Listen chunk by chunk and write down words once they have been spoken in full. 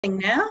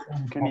Now.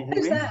 Can you hear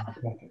Who's me? that?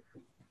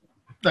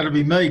 That'll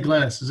be me,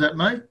 Glenis. Is that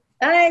me?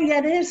 Hey, yeah,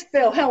 it is,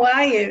 Phil. How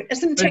are you?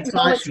 Isn't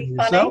technology Sensational.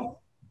 funny?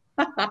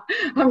 Yourself?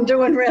 I'm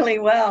doing really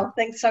well.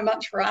 Thanks so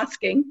much for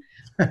asking.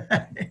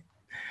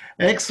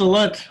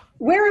 Excellent.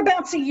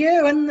 Whereabouts are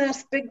you in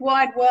this big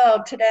wide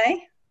world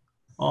today?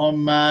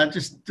 I'm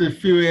just a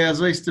few hours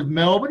east of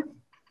Melbourne.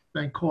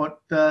 Been quite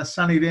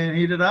sunny down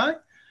here today.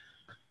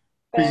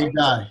 Busy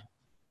day.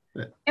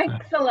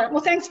 Excellent.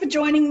 Well, thanks for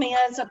joining me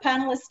as a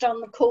panelist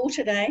on the call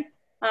today.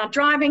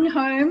 Driving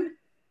home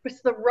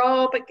with the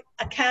RoB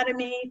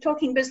Academy,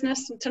 talking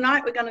business, and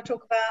tonight we're going to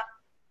talk about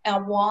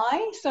our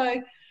why.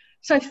 So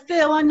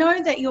Phil, I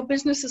know that your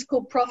business is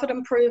called Profit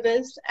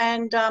Improvers,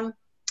 and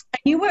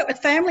you work with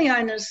family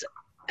owners,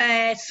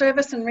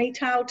 service and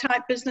retail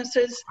type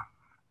businesses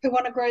who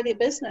want to grow their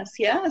business.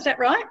 Yeah, is that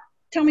right?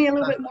 Tell me a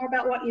little bit more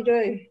about what you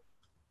do.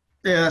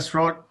 Yeah, that's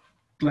right,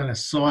 Glenis.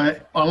 So I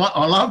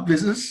love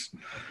business,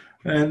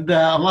 and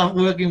I love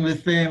working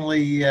with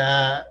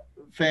family-owned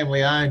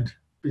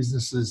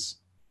businesses,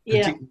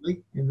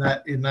 particularly in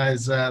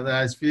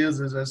those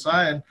fields, as I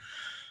say. And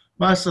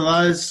most of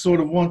those sort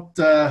of want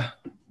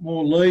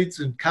more leads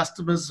and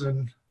customers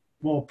and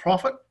more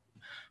profit,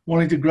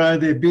 wanting to grow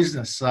their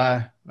business.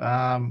 So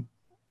I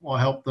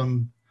help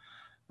them,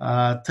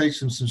 teach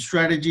them some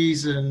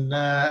strategies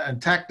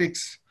and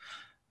tactics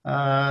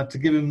to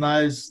give them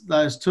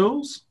those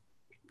tools.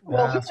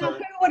 Well, who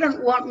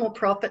wouldn't want more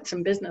profits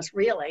in business,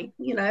 really?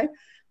 You know.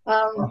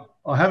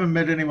 I haven't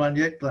met anyone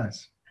yet,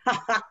 Glenis.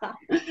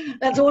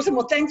 That's awesome.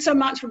 Well, thanks so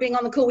much for being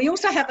on the call. We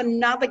also have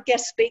another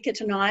guest speaker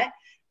tonight,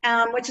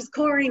 which is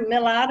Corey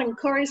Millard, and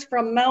Corey's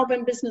from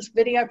Melbourne Business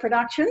Video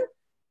Production,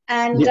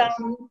 and Yes.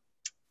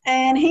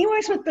 And he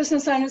works with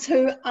business owners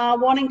who are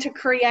wanting to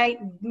create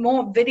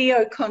more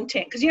video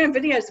content, because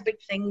video is a big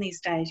thing these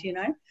days.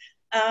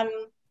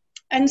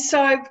 And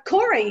so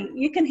Corey,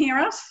 you can hear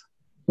us?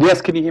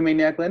 Yes, can you hear me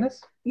now, Glenis?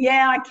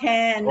 Yeah, I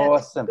can.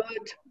 Awesome. That's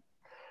good.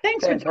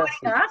 Thanks Fantastic.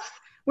 for joining us.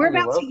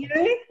 Whereabouts are you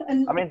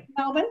in I'm in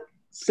Melbourne?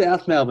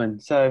 South Melbourne,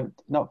 so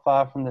not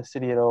far from the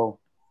city at all.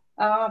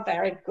 Oh,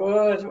 very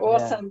good.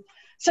 Awesome. Yeah.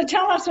 So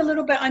tell us a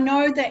little bit. I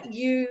know that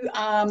you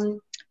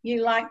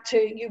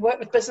work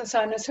with business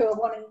owners who are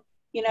wanting,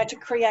 to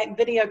create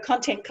video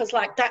content, because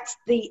that's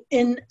the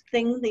in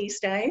thing these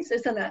days,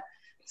 isn't it?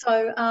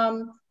 So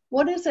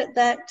what is it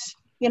that,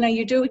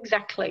 you do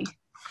exactly?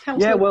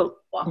 Yeah, well,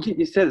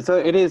 you said it. So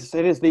it is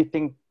the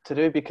thing to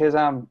do, because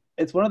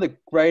it's one of the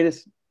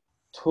greatest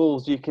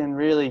tools you can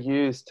really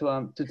use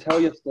to tell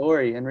your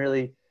story and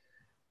really,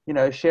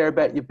 share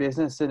about your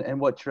business and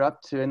what you're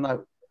up to. And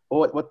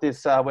what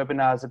this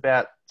webinar is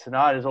about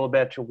tonight is all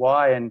about your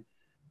why. And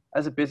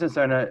as a business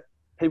owner,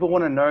 people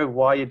want to know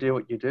why you do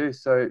what you do.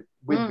 So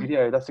with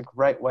video, that's a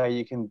great way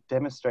you can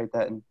demonstrate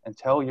that and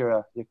tell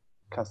your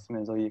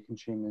customers or your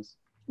consumers.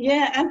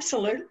 Yeah,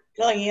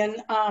 absolutely.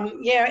 And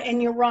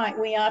and you're right.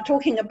 We are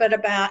talking a bit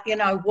about,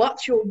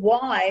 what's your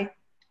why?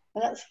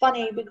 And that's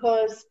funny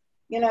because,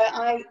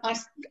 I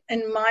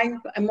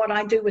in what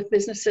I do with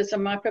businesses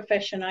in my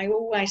profession, I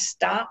always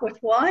start with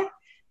why.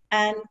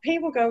 And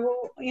people go,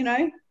 well,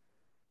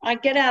 I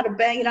get out of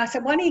bed. I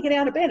said, why do you get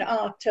out of bed?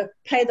 Oh, to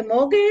pay the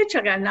mortgage.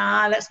 I go,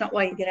 nah, that's not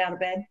why you get out of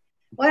bed.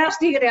 What else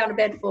do you get out of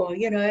bed for?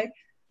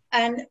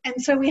 And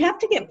so we have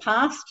to get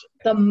past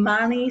the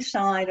money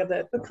side of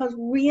it, because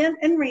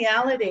in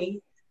reality,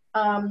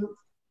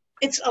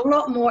 it's a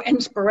lot more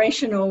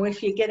inspirational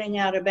if you're getting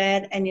out of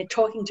bed and you're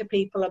talking to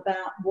people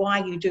about why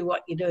you do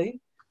what you do,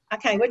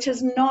 okay, which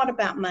is not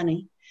about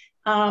money.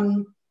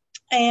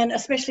 And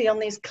especially on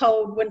these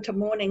cold winter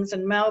mornings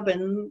in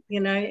Melbourne,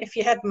 if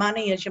you had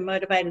money as your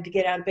motivator to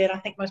get out of bed, I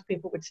think most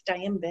people would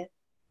stay in bed.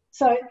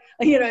 So,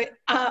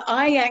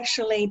 I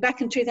actually,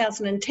 back in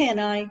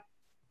 2010,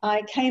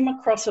 I came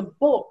across a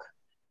book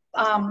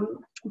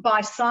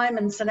by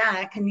Simon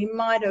Sinak, and you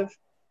might have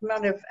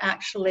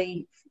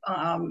actually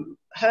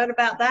heard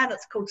about that.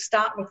 It's called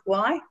Start With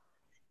Why.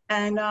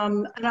 And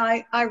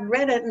I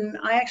read it, and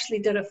I actually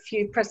did a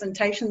few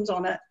presentations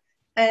on it.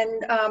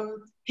 And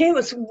he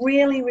was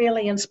really,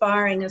 really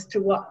inspiring as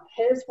to what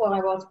his why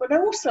was. But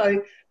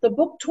also the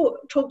book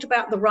talked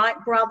about the Wright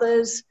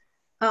brothers.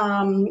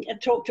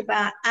 It talked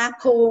about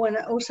Apple, and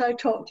it also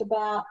talked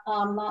about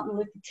Martin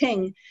Luther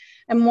King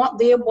and what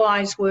their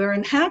whys were,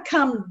 and how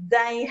come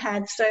they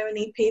had so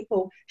many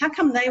people, how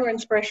come they were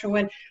inspirational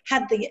and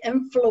had the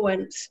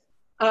influence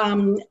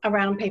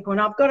around people. And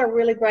I've got a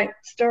really great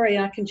story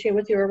I can share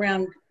with you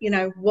around,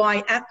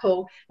 why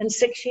Apple in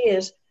 6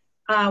 years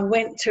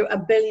went to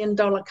 $1 billion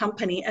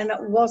company, and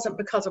it wasn't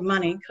because of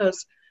money,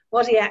 because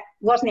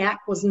Wozniak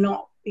was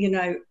not,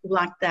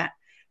 like that.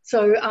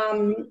 So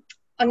I'm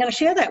going to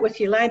share that with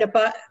you later.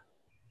 But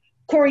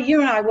Corey,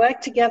 you and I work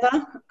together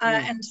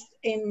and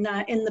in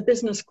the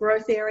business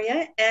growth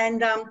area,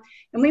 and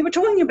we were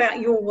talking about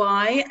your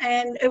why,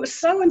 and it was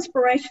so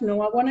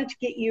inspirational. I wanted to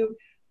get you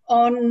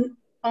on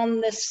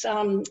this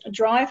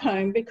drive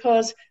home,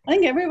 because I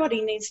think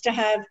everybody needs to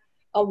have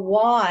a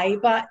why,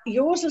 but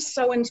yours is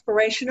so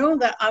inspirational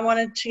that I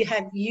wanted to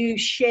have you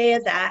share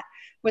that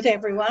with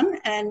everyone.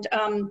 And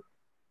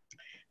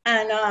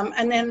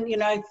And then, you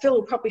know, Phil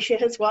will probably share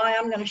his why.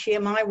 I'm going to share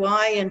my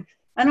why,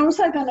 and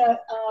also going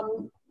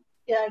to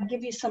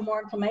give you some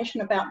more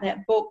information about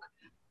that book,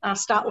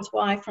 Start With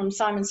Why, from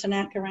Simon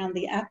Sinak around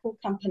the Apple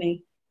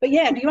company. But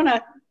yeah, do you want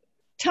to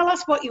tell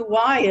us what your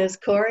why is,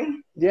 Corey?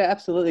 Yeah,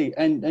 absolutely.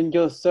 And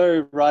you're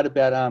so right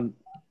about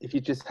if you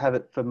just have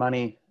it for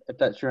money, if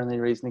that's your only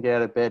reason to get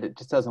out of bed, it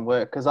just doesn't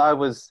work. Because I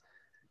was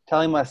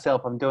telling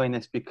myself I'm doing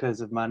this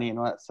because of money and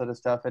all that sort of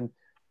stuff, and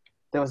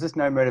there was just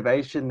no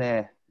motivation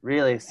there,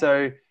 really.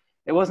 So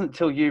it wasn't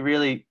until you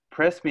really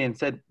pressed me and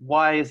said,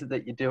 why is it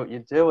that you do what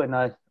you do? And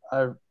I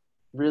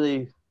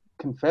really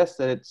confess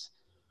that it's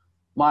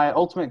my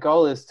ultimate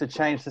goal is to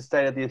change the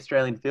state of the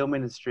Australian film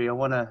industry. I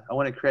want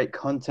to create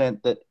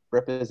content that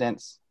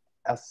represents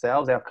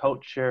ourselves, our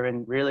culture,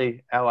 and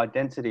really our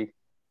identity,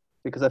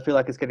 because I feel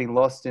like it's getting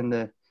lost in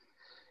the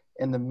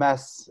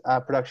mass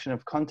production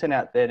of content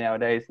out there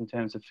nowadays in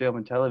terms of film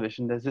and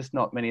television. There's just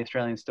not many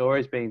Australian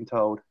stories being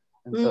told.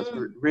 And so it's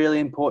really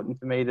important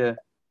for me to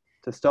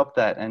stop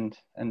that and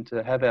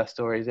to have our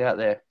stories out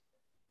there.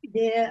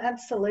 Yeah,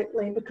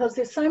 absolutely. Because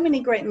there's so many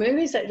great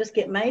movies that just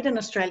get made in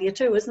Australia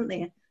too, isn't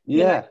there? Yeah.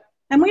 You know?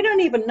 And we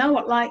don't even know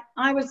it. Like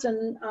I was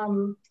in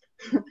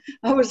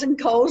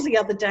Coles the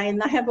other day,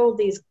 and they have all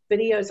these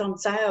videos on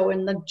sale,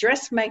 and The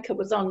Dressmaker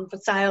was on for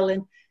sale,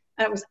 and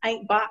it was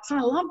 $8.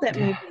 I love that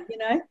movie, you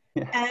know.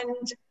 Yeah.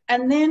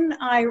 And then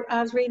I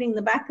was reading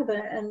the back of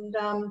it, and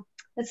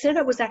it said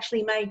it was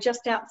actually made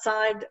just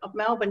outside of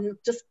Melbourne,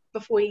 just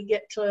before you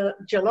get to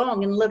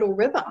Geelong in Little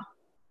River.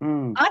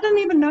 I didn't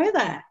even know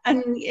that,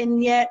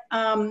 and yet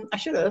I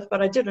should have,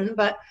 but I didn't.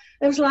 But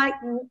it was like,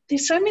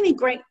 there's so many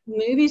great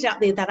movies out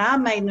there that are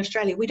made in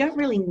Australia. We don't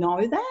really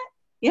know that.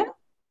 Yeah.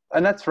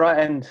 And that's right.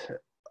 And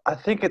I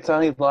think it's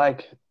only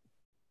like,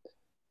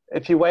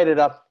 if you weight it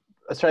up,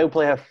 Australia will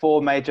probably have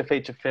 4 major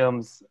feature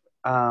films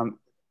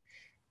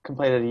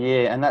completed a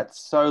year, and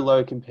that's so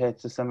low compared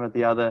to some of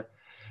the other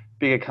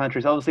bigger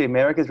countries. Obviously,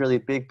 America's really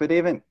big, but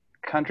even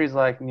countries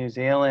like New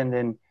Zealand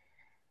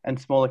and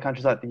smaller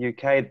countries like the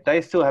UK,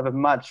 they still have a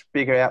much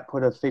bigger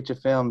output of feature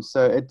films.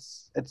 So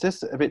it's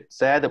just a bit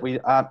sad that we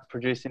aren't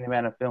producing the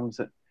amount of films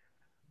that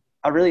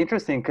are really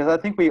interesting, because I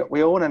think we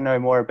all want to know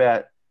more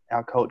about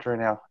our culture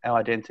and our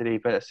identity,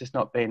 but it's just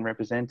not being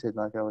represented,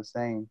 like I was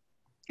saying.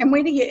 And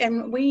where are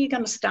you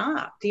going to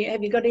start?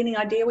 Have you got any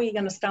idea where you're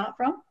going to start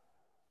from?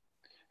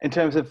 In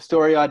terms of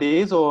story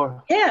ideas,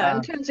 or? Yeah,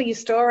 in terms of your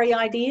story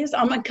ideas.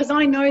 Because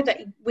I know that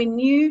when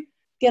you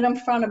get in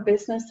front of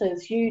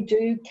businesses, you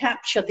do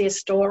capture their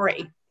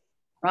story,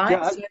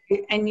 right? Yeah,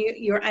 and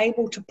you're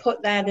able to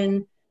put that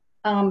in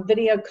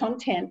video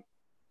content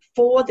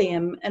for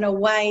them in a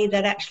way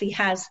that actually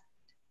has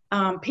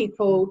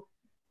people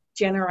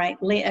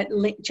generates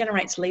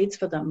leads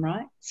for them,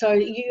 right? So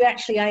you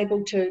actually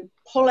able to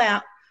pull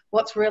out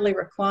what's really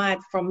required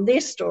from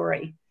their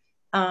story,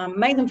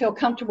 make them feel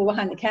comfortable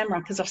behind the camera,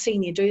 because I've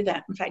seen you do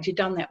that. In fact, you've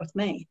done that with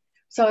me.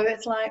 So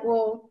it's like,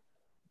 well,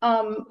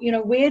 you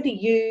know,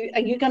 are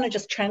you going to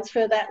just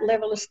transfer that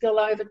level of skill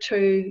over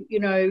to, you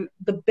know,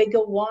 the bigger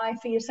why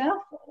for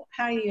yourself?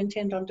 How do you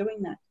intend on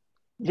doing that?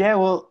 Yeah,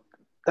 well,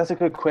 that's a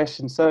good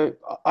question. So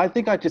I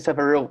think I just have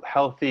a real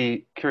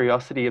healthy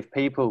curiosity of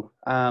people,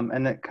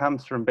 and it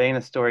comes from being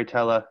a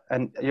storyteller.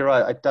 And you're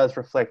right, it does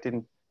reflect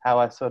in how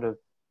I sort of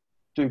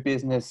do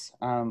business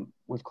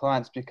with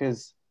clients,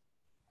 because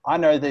I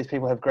know these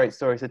people have great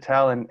stories to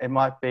tell, and it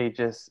might be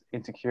just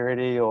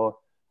insecurity or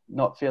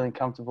not feeling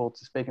comfortable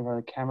to speak in front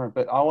of the camera,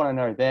 but I want to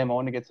know them. I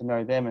want to get to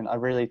know them, and I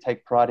really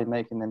take pride in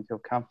making them feel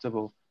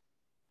comfortable.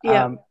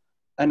 Yeah.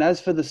 And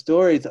as for the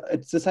stories,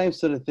 it's the same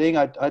sort of thing.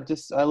 I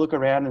look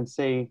around and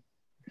see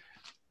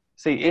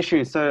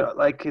issues. So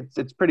like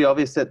it's pretty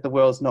obvious that the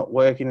world's not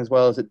working as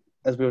well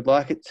as we would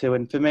like it to.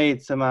 And for me,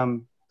 it's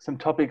some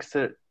topics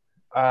that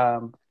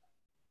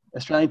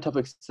Australian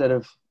topics that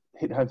have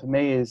hit home for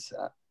me is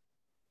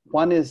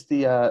one is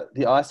the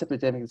ice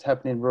epidemic that's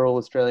happening in rural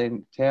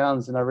Australian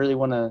towns, and I really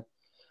want to.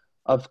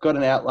 I've got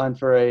an outline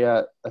for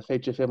a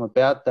feature film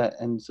about that,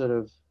 and sort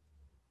of,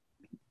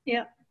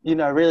 yeah, you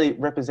know, really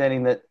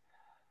representing that.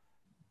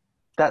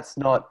 That's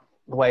not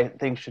the way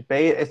things should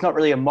be. It's not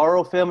really a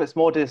moral film. It's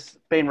more just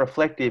being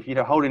reflective, you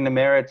know, holding the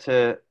mirror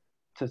to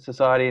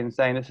society and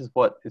saying this is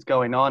what is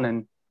going on,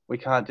 and we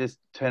can't just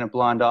turn a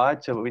blind eye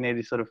to it. We need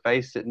to sort of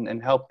face it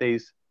and help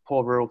these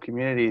poor rural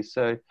communities.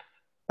 So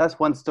that's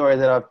one story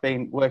that I've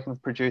been working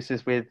with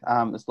producers with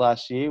this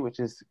last year, which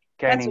is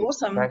gaining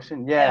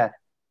traction. Yeah.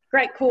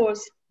 Great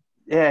cause.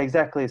 Yeah,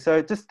 exactly.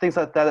 So just things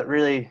like that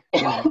really,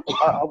 you know,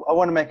 I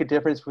want to make a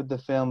difference with the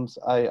films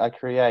I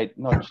create,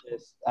 not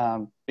just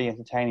be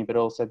entertaining, but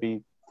also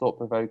be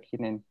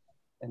thought-provoking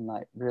and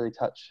like really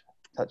touch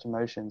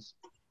emotions.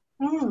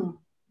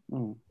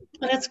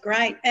 That's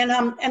great.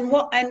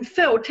 And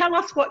Phil, tell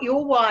us what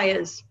your why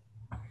is.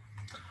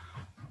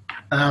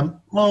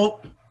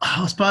 Well,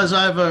 I suppose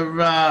over the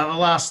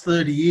last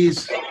 30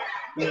 years,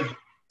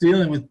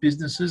 dealing with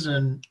businesses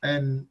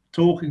and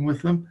talking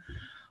with them,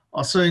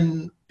 I've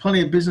seen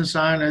plenty of business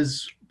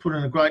owners put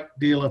in a great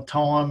deal of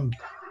time,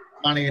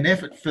 money and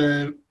effort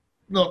for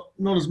not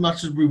as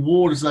much as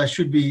reward as they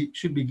should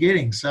be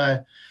getting.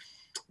 So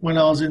when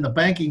I was in the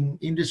banking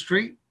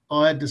industry,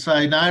 I had to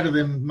say no to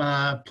them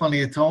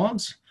plenty of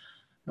times.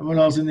 And when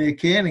I was in the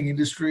accounting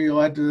industry,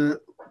 I had to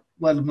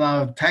let them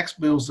know of tax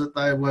bills that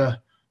they were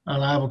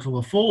unable to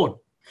afford.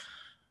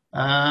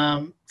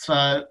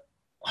 So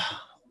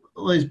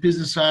these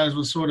business owners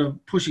were sort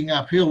of pushing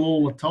uphill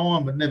all the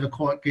time and never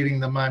quite getting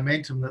the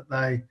momentum that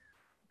they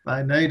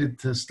needed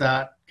to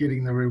start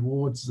getting the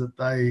rewards that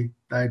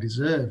they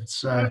deserved.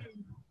 So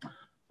I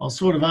was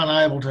sort of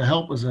unable to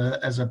help as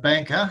a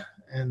banker,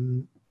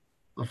 and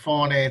the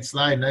finance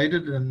they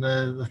needed and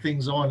the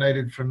things I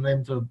needed from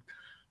them to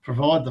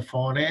provide the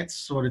finance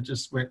sort of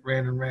just went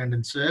round and round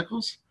in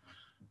circles.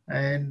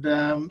 And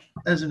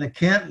as an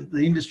accountant,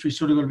 the industry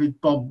sort of got a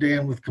bit bogged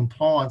down with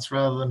compliance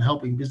rather than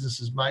helping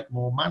businesses make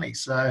more money.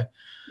 So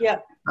yeah,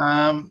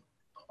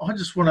 I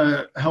just want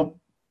to help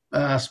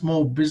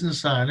small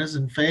business owners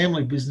and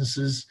family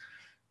businesses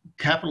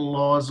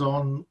capitalise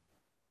on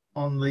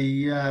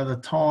the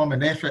time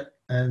and effort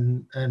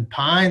and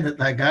pain that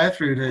they go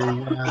through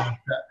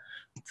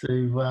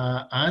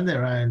to own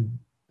their own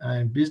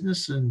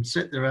business and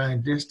set their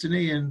own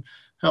destiny and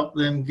help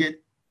them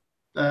get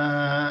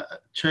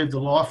achieve the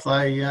life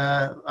they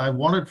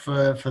wanted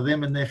for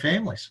them and their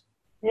families.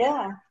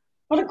 Yeah,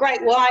 what a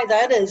great why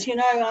that is. You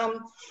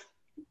know,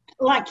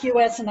 like you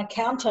as an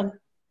accountant,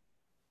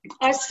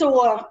 I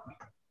saw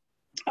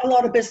a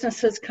lot of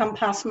businesses come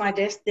past my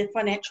desk, their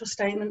financial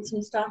statements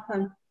and stuff,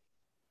 and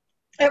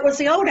it was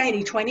the old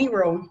 80-20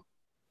 rule.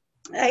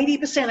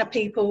 80% of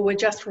people were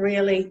just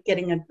really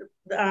getting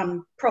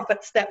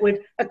profits that would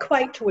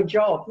equate to a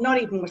job,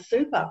 not even with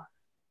super.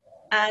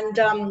 And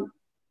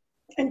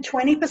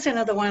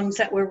 20% of the ones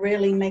that were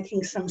really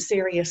making some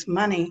serious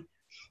money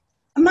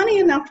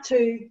enough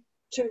to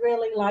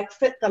really like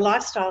fit the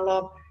lifestyle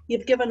of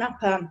you've given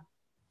up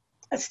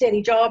a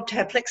steady job to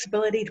have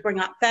flexibility to bring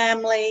up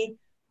family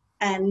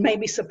and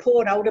maybe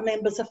support older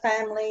members of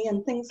family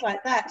and things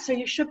like that. So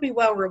you should be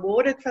well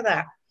rewarded for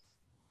that.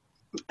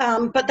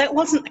 But that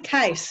wasn't the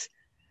case.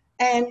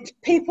 And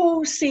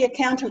people see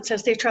accountants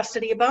as their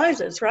trusted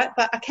advisors, right?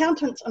 But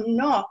accountants are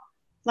not,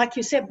 like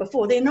you said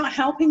before, they're not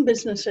helping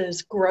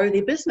businesses grow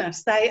their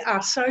business. They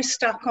are so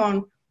stuck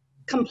on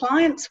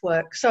compliance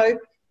work. So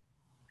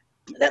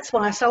that's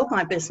why I sold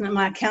my business,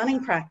 my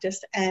accounting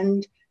practice,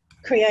 and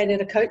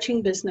created a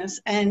coaching business.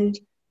 And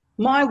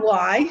my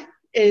why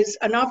is,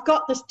 and I've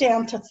got this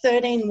down to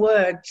 13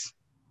 words,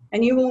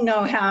 and you all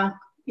know how,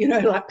 you know,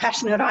 like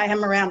passionate I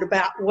am around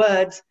about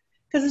words,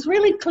 because it's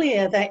really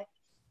clear that,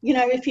 you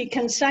know, if you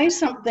can say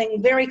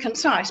something very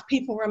concise,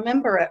 people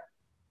remember it.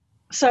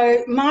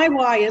 So my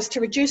why is to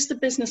reduce the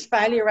business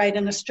failure rate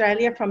in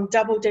Australia from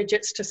double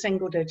digits to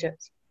single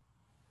digits.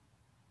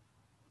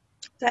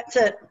 That's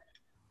it.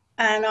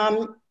 And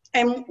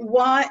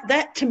why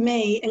that to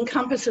me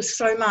encompasses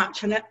so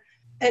much, and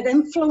it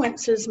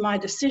influences my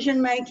decision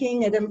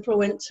making. It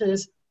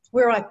influences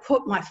where I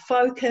put my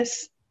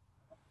focus.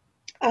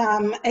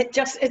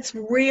 It's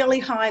really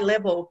high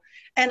level,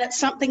 and it's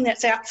something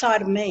that's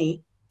outside of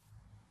me,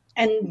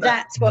 and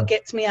that's what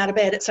gets me out of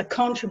bed. It's a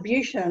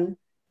contribution.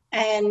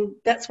 And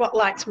that's what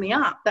lights me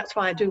up. That's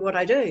why I do what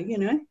I do, you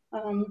know.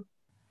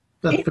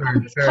 That's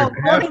very, very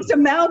powerful. To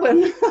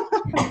Melbourne.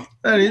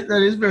 that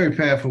is very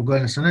powerful,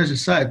 Glenis. And as you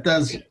say, it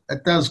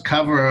does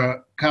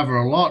cover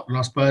a lot. And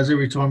I suppose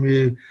every time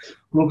you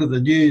look at the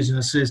news and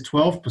it says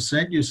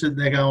 12%, you're sitting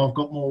there going, I've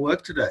got more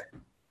work to do.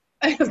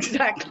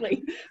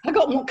 Exactly. I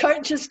got more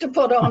coaches to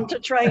put on to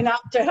train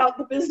up to help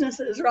the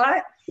businesses,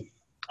 right?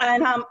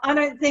 And I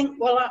don't think,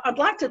 well, I'd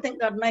like to think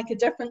that'd make a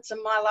difference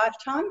in my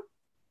lifetime,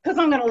 because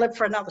I'm going to live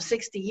for another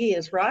 60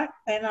 years, right?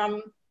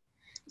 And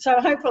so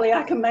hopefully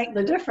I can make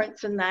the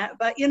difference in that.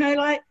 But, you know,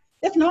 like,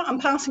 if not, I'm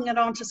passing it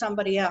on to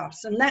somebody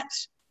else. And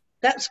that's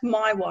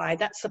my why.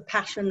 That's the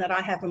passion that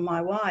I have in my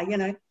why, you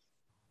know.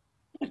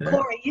 Yeah.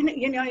 Corey,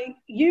 you know,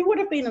 you would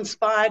have been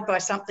inspired by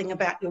something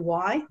about your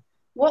why.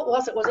 What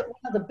was it? Was it one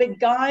of the big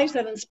guys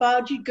that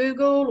inspired you,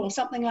 Google or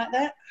something like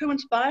that? Who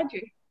inspired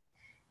you?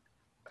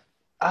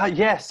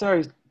 Yeah,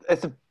 so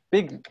it's a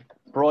big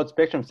broad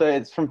spectrum. So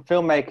it's from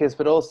filmmakers,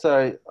 but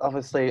also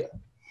obviously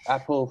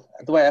Apple,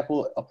 the way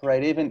Apple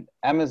operate, even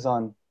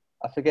Amazon.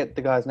 I forget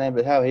the guy's name,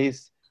 but how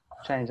he's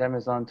changed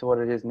Amazon to what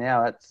it is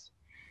now.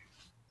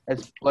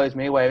 It blows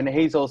me away. And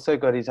he's also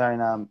got his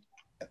own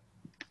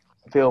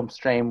film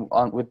stream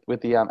on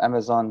with the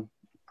Amazon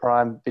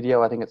Prime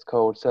Video, I think it's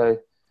called. So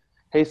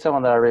he's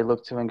someone that I really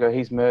look to and go,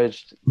 he's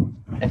merged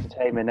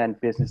entertainment and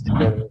business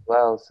together as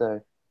well. So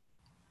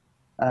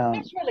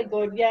that's really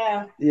good.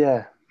 Yeah.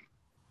 Yeah.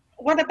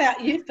 What about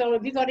you, Phil?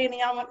 Have you got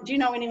any? Do you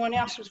know anyone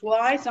else's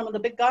why? Some of the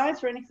big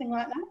guys or anything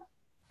like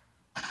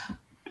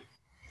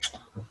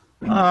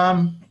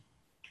that?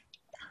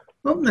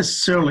 Not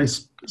necessarily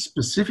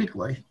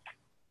specifically.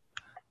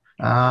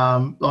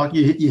 Like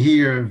you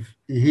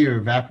hear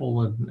of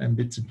Apple and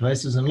bits and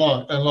pieces, and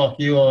like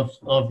you,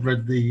 I've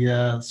read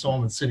the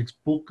Simon Sinek's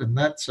book and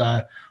that,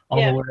 so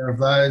I'm aware of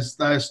those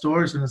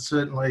stories, and it's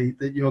certainly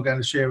that you're going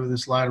to share with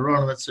us later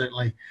on, and that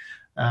certainly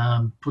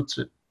puts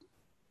it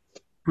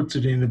puts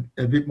it in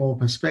a bit more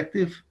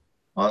perspective.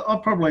 I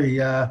probably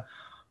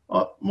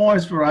my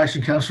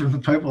inspiration comes from the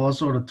people I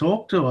sort of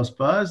talk to. I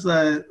suppose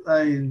they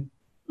tell you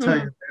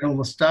about all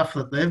the stuff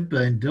that they've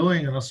been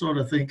doing, and I sort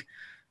of think,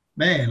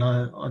 man,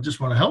 I just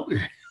want to help you.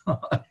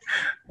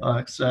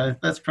 So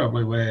that's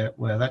probably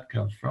where that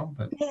comes from.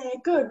 But yeah,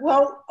 good.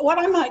 Well, what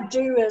I might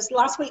do is,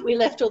 last week we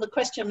left all the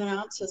question and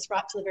answers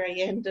right to the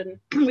very end, and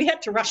we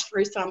had to rush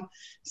through some.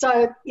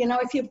 So,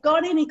 if you've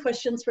got any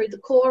questions for either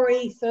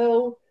Corey,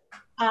 Phil,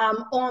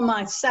 or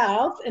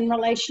myself in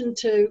relation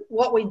to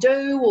what we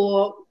do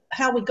or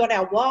how we got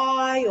our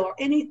why or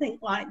anything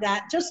like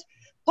that, just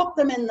pop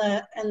them in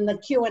the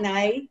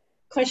Q&A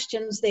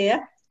questions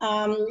there.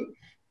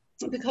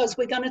 Because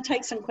we're going to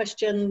take some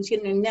questions,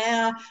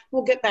 now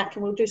we'll get back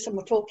and we'll do some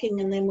more talking,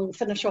 and then we'll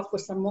finish off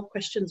with some more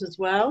questions as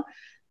well.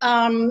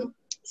 So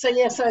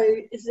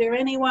is there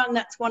anyone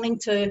that's wanting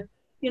to,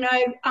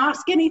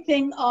 ask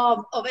anything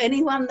of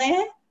anyone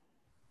there?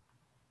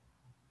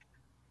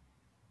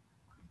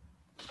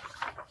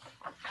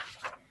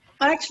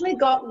 I actually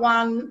got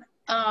one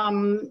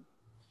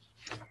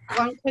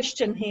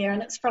question here,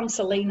 and it's from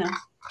Selena.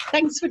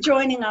 Thanks for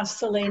joining us,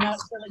 Selena.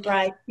 It's really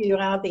great you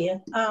are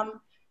there.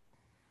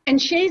 And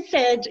she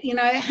said,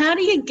 how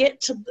do you get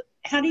to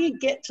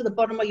the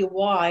bottom of your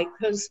why?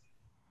 Because,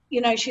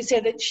 she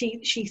said that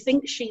she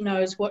thinks she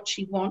knows what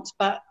she wants,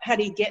 but how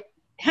do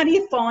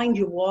you find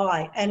your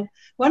why? And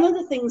one of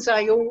the things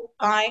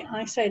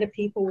I say to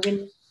people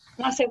when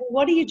I say, well,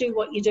 what do you do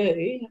what you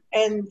do?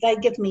 And they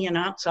give me an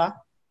answer.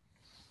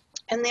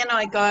 And then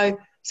I go,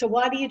 so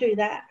why do you do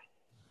that?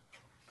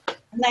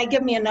 And they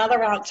give me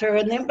another answer.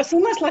 And then it's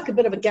almost like a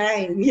bit of a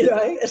game,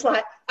 It's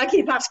like I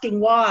keep asking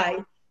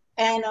why.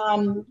 And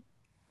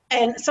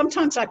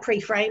sometimes I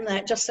pre-frame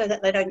that just so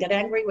that they don't get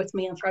angry with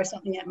me and throw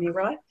something at me,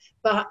 right?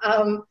 But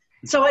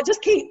so I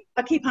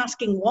keep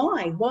asking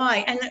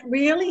why, and it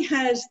really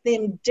has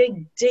them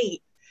dig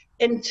deep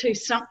into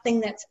something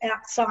that's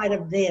outside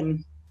of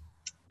them.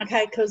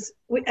 Okay, because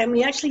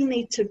we actually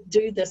need to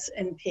do this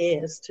in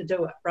pairs to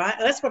do it, right?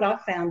 That's what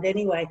I've found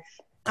anyway.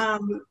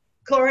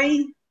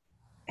 Corey,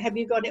 have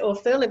you got it, or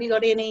Phil, have you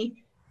got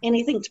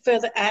anything to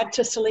further add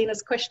to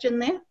Selena's question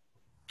there?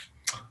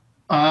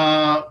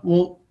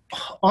 Well,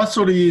 I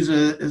sort of use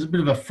as a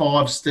bit of a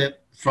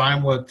 5-step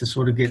framework to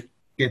sort of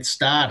get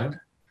started.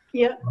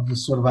 Yeah. I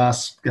just sort of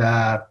ask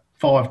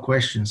 5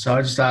 questions. So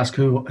I just ask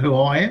who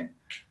I am.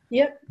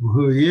 Yep.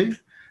 Who are you?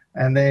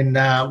 And then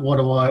what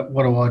do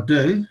I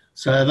do?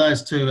 So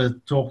those 2 are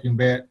talking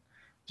about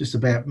just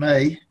about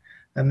me,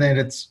 and then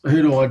it's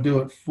who do I do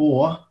it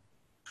for,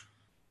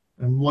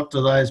 and what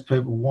do those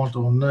people want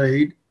or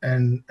need,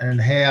 and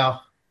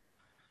how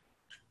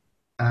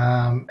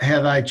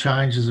they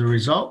change as a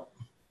result.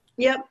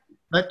 Yep.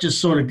 That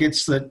just sort of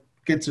gets it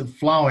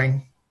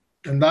flowing,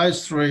 and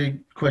those 3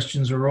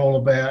 questions are all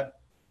about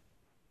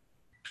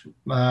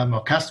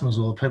my customers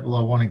or the people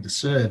I'm wanting to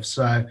serve.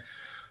 So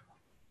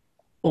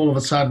all of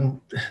a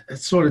sudden,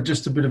 it's sort of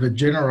just a bit of a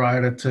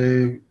generator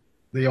to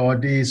the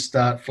ideas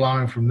start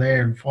flowing from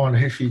there, and find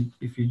if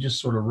you just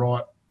sort of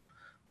write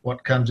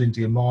what comes into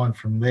your mind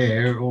from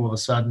there, all of a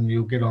sudden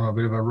you'll get on a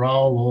bit of a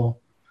roll, or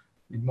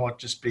it might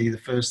just be the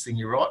first thing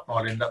you write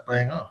might end up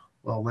being, oh,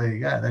 well, there you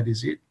go, that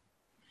is it.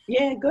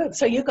 Yeah, good.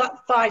 So you've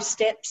got 5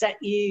 steps that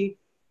you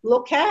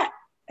look at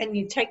and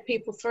you take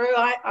people through.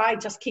 I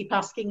just keep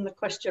asking the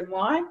question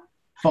why.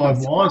 5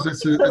 whys,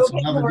 that's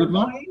another good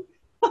one.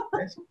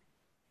 Yes.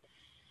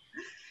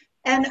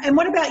 And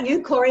what about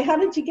you, Corey? How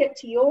did you get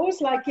to yours?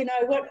 Like,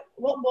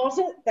 what was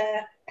it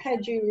that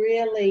had you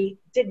really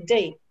dig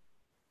deep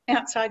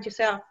outside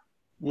yourself?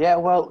 Yeah,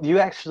 well, you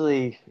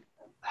actually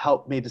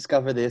helped me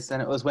discover this,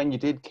 and it was when you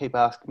did keep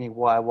asking me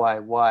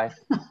why.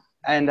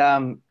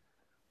 And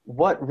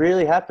what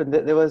really happened,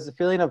 that there was a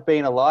feeling of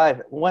being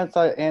alive. Once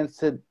I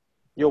answered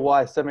your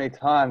why so many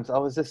times, I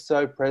was just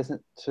so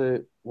present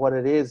to what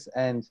it is.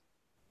 And,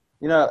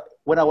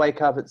 when I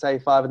wake up at, say,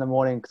 5 in the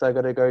morning because I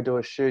got to go do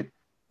a shoot,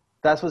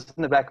 that's what's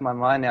in the back of my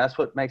mind now. That's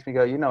what makes me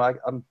go,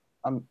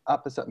 I'm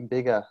up for something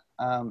bigger.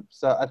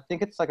 So I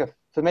think it's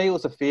for me, it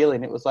was a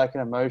feeling. It was like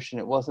an emotion.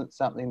 It wasn't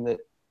something that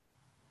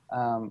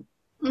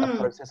a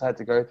process I had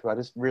to go through. I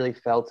just really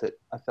felt it.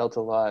 I felt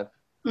alive.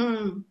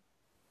 Mm.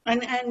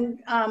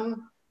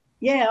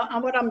 Yeah,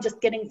 what I'm just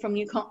getting from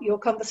your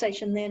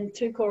conversation then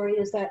too, Corey,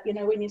 is that,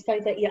 when you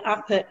say that you're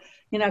up at,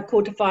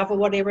 4:45 or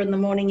whatever in the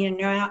morning and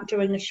you're out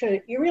doing a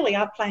shoot, you really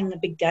are playing the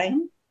big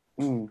game,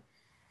 aren't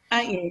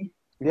you?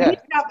 Yeah. When you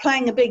start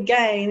playing a big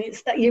game,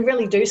 it's that you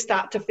really do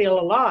start to feel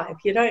alive,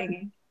 don't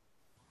you?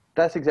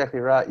 That's exactly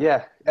right,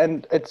 yeah.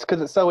 And it's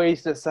because it's so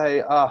easy to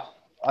say, oh,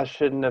 I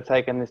shouldn't have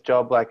taken this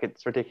job, like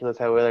it's ridiculous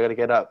how early I got to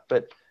get up.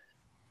 But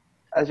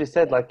as you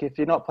said, like if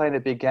you're not playing a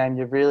big game,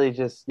 you're really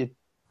just, you're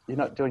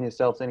not doing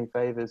yourselves any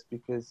favors,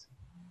 because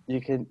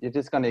you're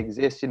just going to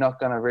exist. You're not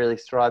going to really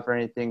strive for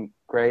anything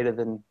greater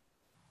than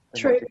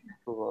True. what you're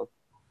capable of.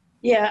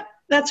 Yeah,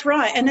 that's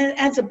right. And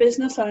as a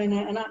business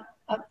owner, and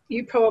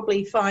you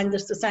probably find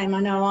this the same,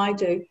 I know I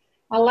do,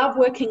 I love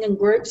working in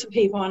groups of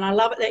people, and I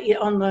love it that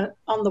you're on the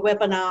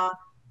webinar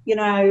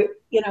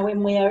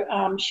when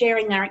we're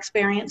sharing our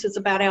experiences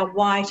about our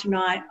why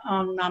tonight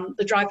on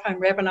the Drive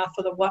Home webinar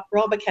for the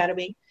RoB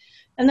Academy.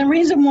 And the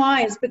reason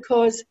why is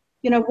because,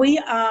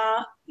 we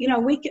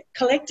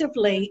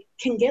collectively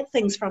can get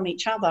things from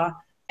each other.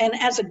 And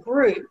as a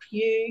group,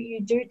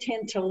 you do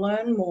tend to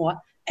learn more,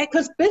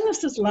 because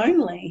business is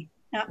lonely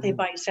out there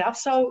by yourself.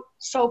 So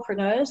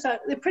solopreneurs,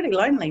 they're pretty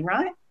lonely,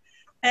 right?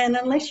 And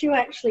unless you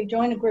actually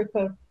join a group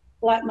of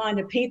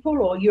like-minded people,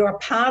 or you're a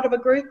part of a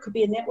group, could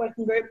be a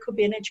networking group, could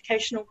be an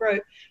educational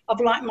group of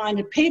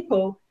like-minded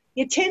people,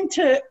 you tend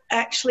to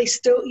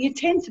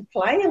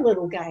play a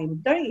little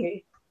game, don't you?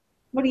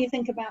 What do you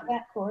think about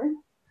that, Corey?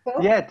 Phil?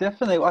 Yeah,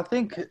 definitely. I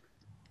think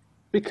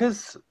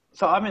because,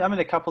 I'm in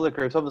a couple of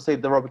groups. Obviously,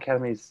 the RoB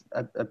Academy is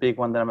a big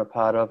one that I'm a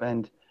part of,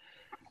 and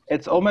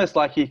it's almost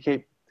like you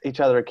keep each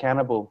other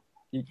accountable.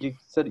 You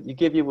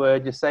give your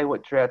word, you say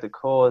what you're out to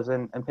cause,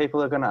 and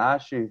people are going to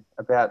ask you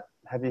about,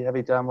 have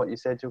you done what you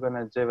said you're going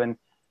to do? And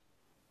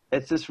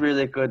it's just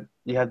really good.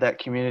 You have that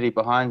community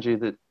behind you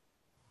that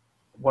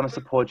want to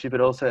support you, but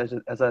also,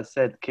 as I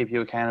said, keep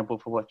you accountable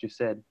for what you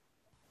said.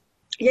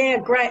 Yeah,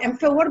 great. And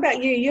Phil, what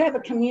about you? You have a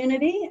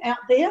community out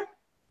there?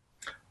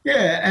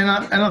 Yeah,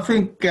 and I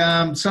think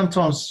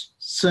sometimes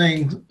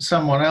seeing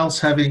someone else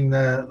having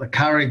the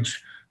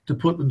courage to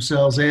put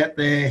themselves out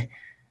there,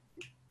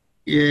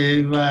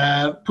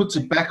 puts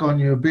it back on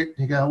you a bit.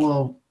 You go,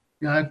 well,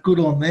 good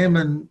on them,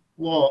 and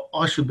well,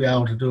 I should be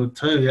able to do it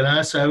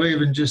too. So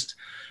even just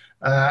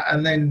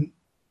and then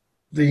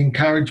the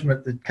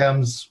encouragement that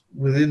comes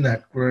within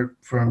that group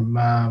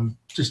from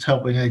just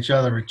helping each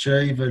other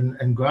achieve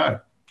and grow.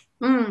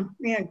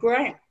 Yeah,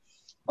 great.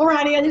 All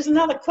righty, there's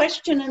another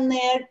question in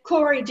there.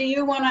 Corey, do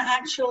you want to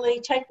actually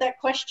take that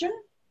question?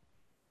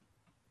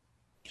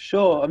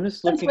 Sure, I'm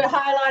just looking. Since we're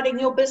highlighting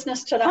your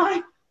business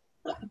today.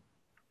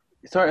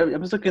 Sorry,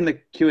 I'm just looking at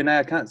the Q&A.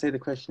 I can't see the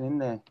question in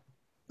there.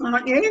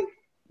 Aren't you?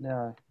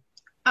 No.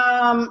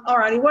 All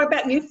righty, what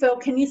about you, Phil?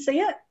 Can you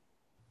see it?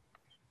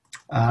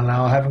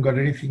 No, I haven't got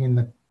anything in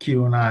the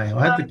Q&A. I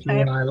had the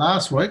Q&A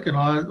last week, and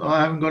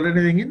I haven't got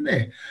anything in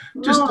there.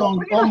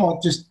 I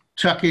might just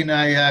chuck in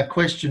a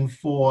question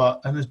for,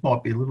 and this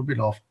might be a little bit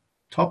off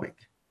topic.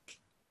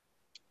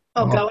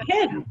 Oh, go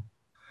ahead.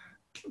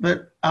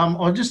 But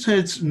I just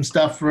heard some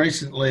stuff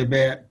recently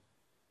about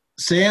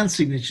sound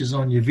signatures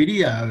on your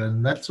video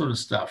and that sort of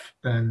stuff.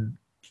 And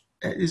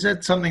is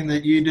that something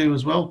that you do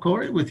as well,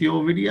 Corey, with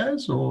your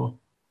videos, or?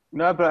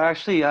 No, but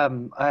actually, I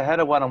had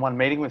a one-on-one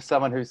meeting with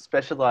someone who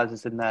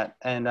specializes in that,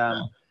 and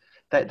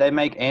they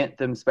make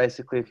anthems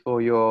basically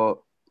for your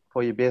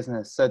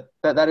business. So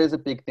that is a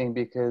big thing,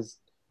 because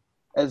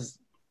as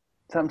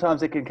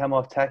sometimes it can come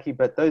off tacky,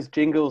 but those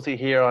jingles you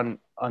hear on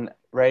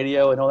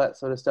radio and all that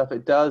sort of stuff,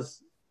 it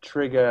does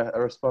trigger a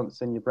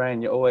response in your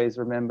brain. You always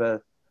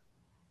remember,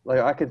 like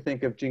I could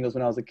think of jingles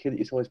when I was a kid that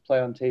used to always play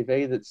on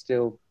TV that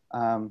still,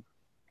 I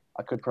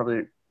could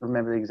probably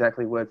remember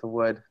exactly word for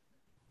word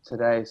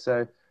today.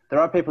 So there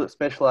are people that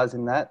specialize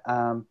in that.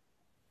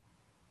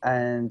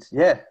 And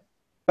yeah,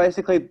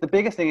 basically the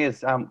biggest thing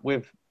is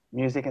with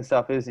music and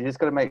stuff is you just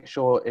got to make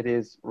sure it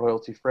is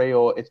royalty free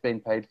or it's been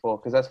paid for,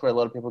 because that's where a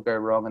lot of people go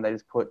wrong, and they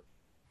just put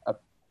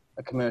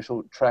a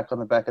commercial track on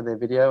the back of their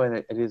video and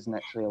it isn't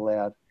actually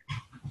allowed.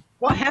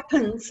 What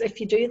happens if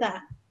you do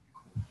that?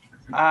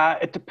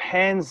 It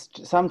depends.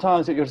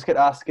 Sometimes you'll just get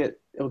asked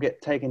it'll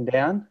get taken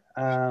down.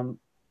 And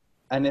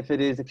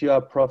if you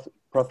are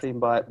profiting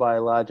by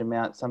a large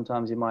amount,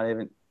 sometimes you might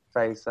even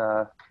face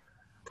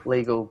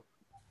legal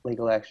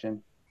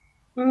action.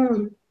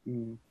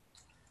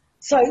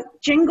 So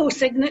jingle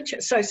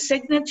signatures. So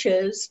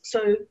signatures.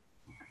 So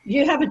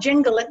you have a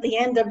jingle at the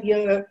end of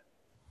your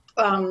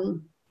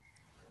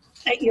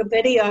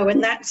video,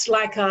 and that's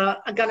like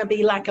going to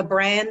be like a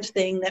brand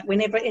thing that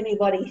whenever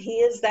anybody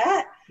hears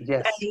that,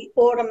 yes, they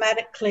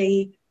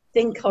automatically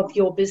think of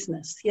your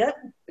business. Yeah.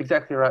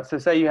 Exactly right. So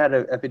say you had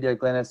a video,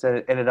 Glenis,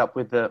 that ended up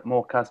with the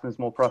more customers,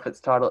 more profits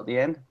title at the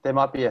end. There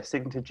might be a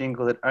signature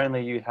jingle that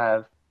only you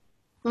have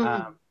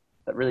that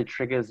really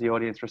triggers the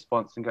audience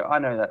response and go, I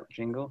know that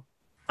jingle.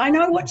 I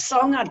know what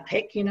song I'd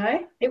pick,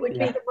 It would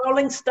be the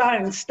Rolling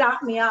Stones,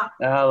 Start Me Up.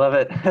 Oh, I love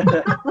it.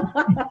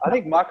 I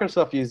think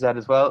Microsoft used that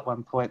as well at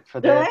one point for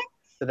their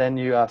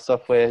new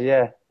software.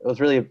 Yeah, it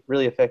was really,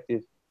 really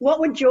effective. What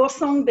would your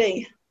song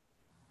be?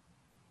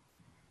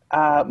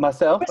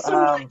 Myself. We're sort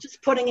of like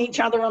just putting each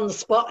other on the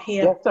spot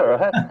here. That's all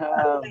right.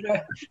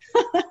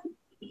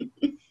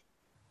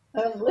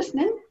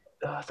 Listening?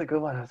 Oh, that's a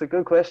good one. That's a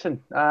good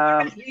question.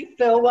 You,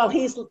 Phil, while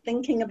he's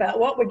thinking about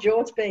what would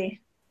yours be?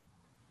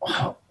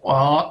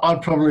 Well, I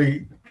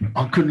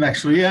couldn't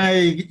actually. Yeah,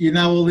 you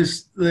know all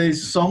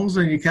these songs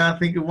and you can't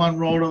think of one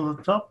right on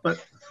the top.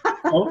 But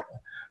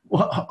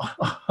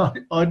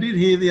I did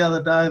hear the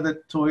other day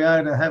that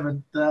Toyota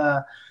haven't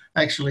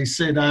actually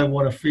said, "Oh,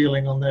 what a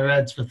feeling" on their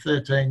ads for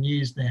 13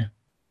 years now.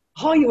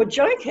 Oh, you were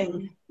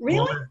joking?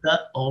 Really?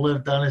 All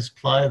they've done is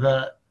play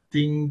the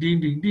ding, ding,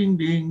 ding, ding,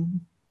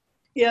 ding.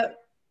 Yep,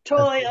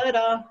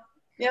 Toyota.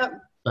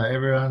 Yep. So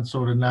everyone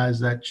sort of knows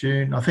that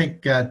tune. I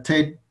think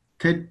Ted.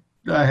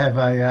 They have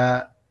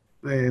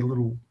their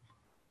little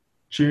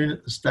tune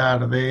at the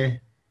start of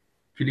their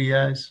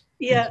videos.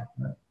 Yeah.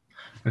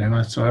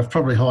 Anyway, so I've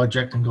probably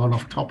hijacked and gone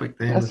off topic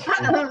there.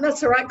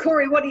 That's all right.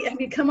 Corey,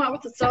 have you come up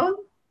with a song?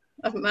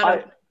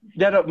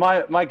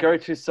 My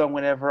go-to song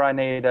whenever I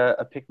need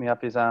a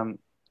pick-me-up is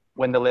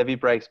When the Levee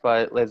Breaks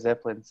by Led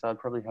Zeppelin. So I'd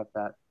probably have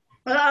that.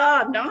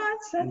 Ah, nice.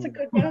 That's a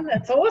good one.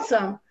 That's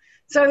awesome.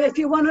 So if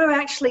you want to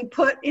actually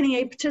put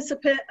any the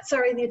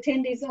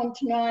attendees on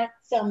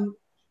tonight's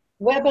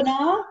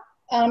webinar,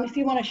 if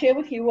you want to share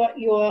with you what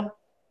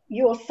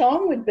your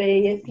song would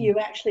be, if you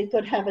actually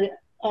could have a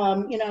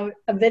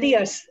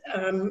video,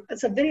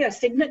 it's a video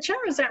signature,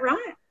 is that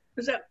right?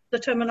 Is that the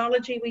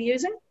terminology we're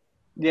using?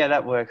 Yeah,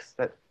 that works.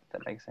 That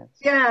makes sense.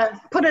 Yeah,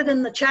 put it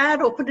in the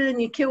chat or put it in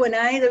your Q&A.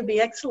 That would be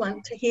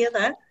excellent to hear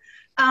that.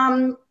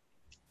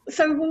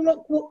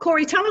 So,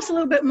 Corey, tell us a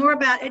little bit more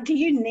about it. Do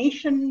you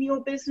niche in your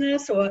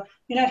business, or,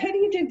 who do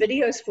you do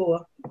videos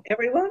for?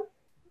 Everyone?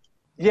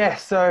 Yeah,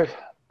 so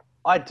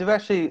I do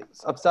actually,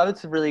 I've started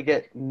to really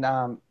get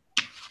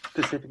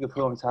specific of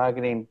who I'm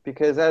targeting,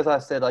 because as I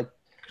said, like,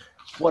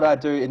 what I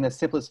do in the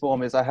simplest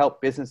form is I help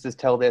businesses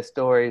tell their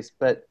stories.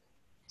 But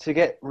to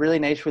get really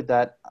niche with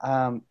that,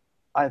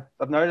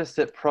 I've noticed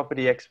that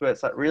property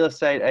experts like real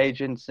estate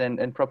agents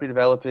and property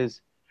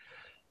developers,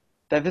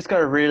 they've just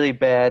got a really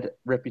bad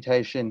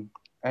reputation.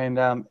 And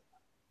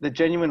the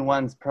genuine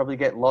ones probably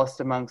get lost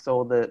amongst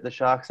all the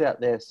sharks out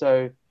there.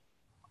 So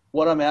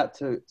what I'm out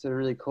to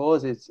really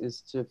cause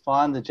is to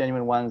find the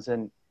genuine ones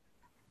and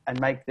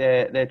make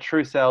their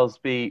true selves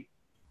be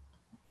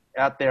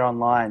out there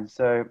online.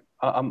 So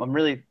I'm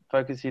really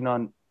focusing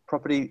on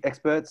property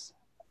experts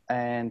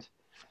and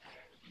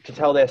to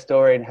tell their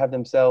story and have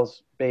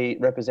themselves be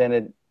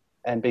represented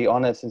and be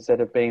honest instead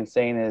of being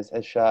seen as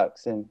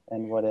sharks and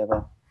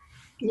whatever.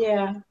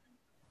 Yeah,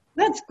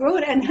 that's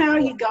good. And how are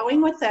you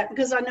going with that?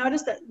 Because I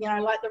noticed that,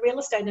 like the real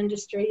estate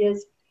industry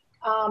is,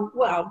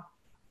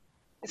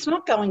 it's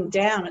not going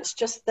down. It's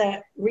just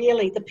that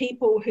really the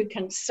people who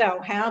can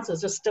sell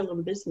houses are still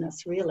in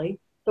business, really.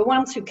 The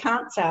ones who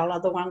can't sell are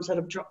the ones that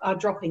are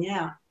dropping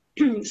out.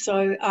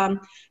 So,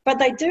 but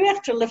they do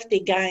have to lift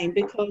their game,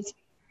 because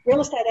real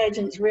estate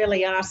agents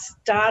really are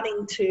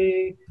starting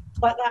to,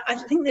 I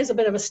think there's a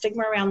bit of a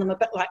stigma around them, a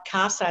bit like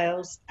car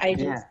sales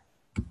agents. Yeah.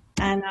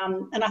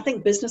 And I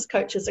think business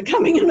coaches are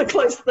coming in a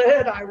close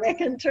third, I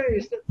reckon,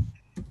 too. So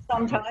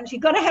sometimes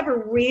you've got to have a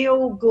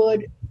real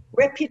good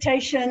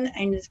reputation,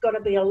 and there's got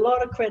to be a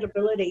lot of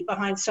credibility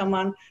behind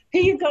someone who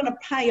you're going to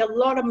pay a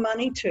lot of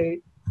money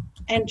to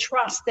and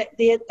trust that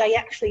they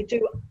actually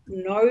do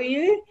know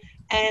you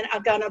and are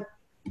going to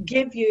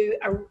give you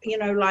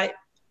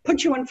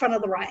put you in front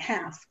of the right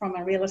house from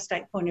a real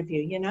estate point of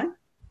view,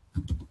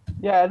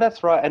 Yeah,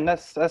 that's right. And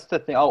that's the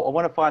thing. I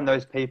want to find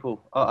those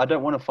people. I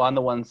don't want to find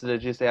the ones that are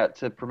just out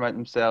to promote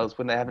themselves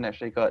when they haven't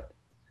actually got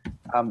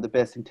the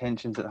best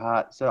intentions at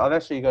heart. So I've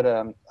actually got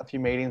a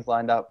few meetings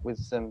lined up with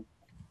some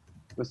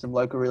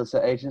local real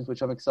estate agents,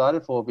 which I'm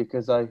excited for,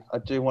 because I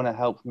do want to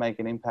help make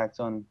an impact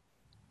on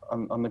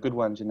the good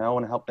ones. I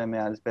want to help them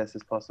out as best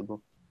as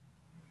possible.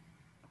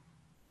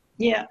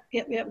 Yeah,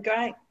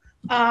 great.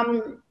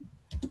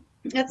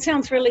 That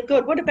sounds really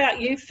good. What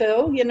about you,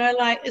 Phil?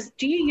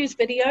 Do you use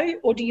video,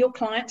 or do your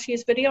clients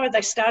use video? Have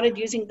they started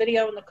using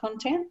video in the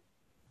content?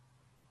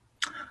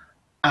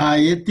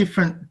 Yeah,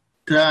 different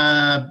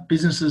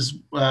businesses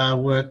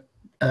work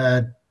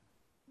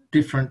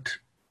different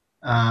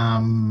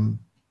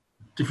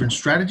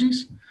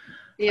strategies.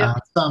 Yeah.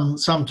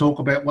 Some talk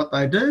about what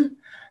they do,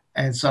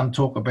 and some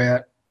talk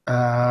about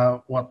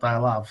what they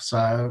love.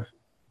 So,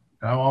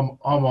 no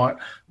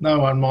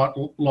one might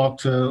like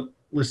to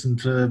listen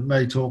to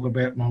me talk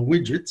about my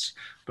widgets,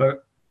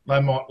 but they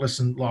might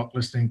like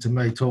listening to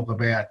me talk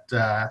about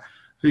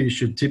who you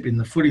should tip in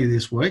the footy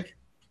this week,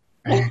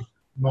 and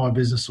my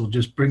business will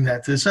just bring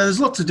that to. So there's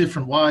lots of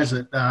different ways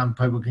that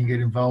people can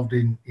get involved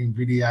in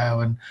video,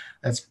 and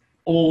that's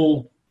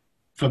all.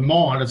 For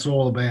mine, it's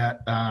all about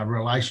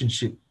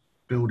relationship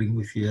building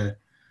with your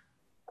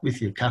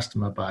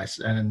customer base,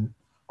 and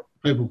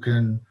people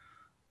can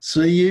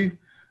see you.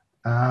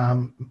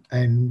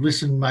 And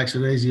listen makes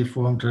it easier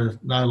for them to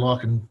know,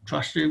 like, and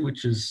trust you,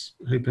 which is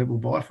who people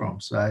buy from.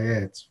 So, yeah,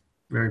 it's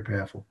very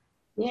powerful.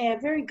 Yeah,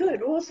 very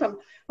good. Awesome.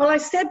 Well, I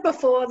said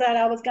before that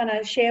I was going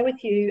to share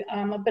with you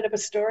a bit of a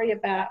story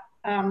about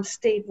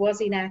Steve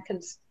Wozniak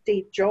and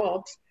Steve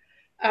Jobs,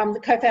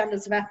 the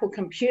co-founders of Apple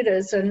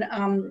Computers, and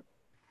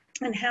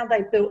how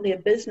they built their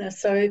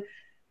business. So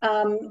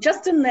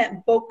just in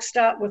that book,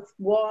 Start With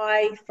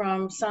Why,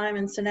 from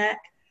Simon Sinak,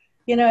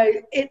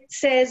 it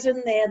says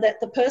in there that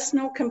the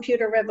personal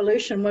computer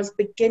revolution was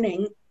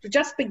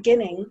just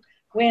beginning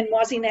when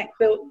Wozniak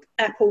built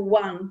Apple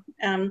I.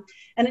 And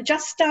it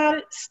just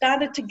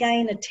started to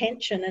gain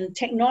attention, and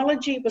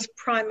technology was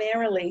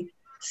primarily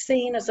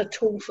seen as a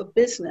tool for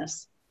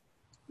business.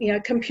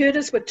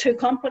 Computers were too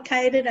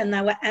complicated, and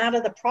they were out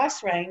of the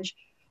price range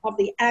of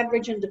the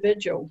average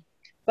individual.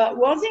 But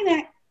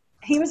Wozniak,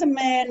 he was a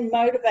man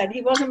motivated.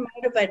 He wasn't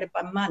motivated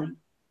by money.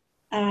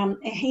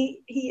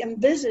 He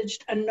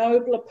envisaged a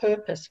nobler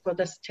purpose for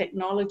this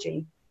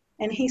technology.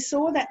 And he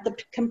saw that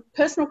the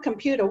personal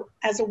computer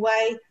as a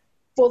way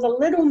for the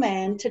little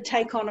man to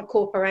take on a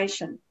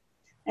corporation.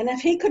 And if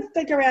he could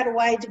figure out a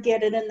way to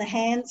get it in the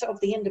hands of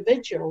the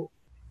individual,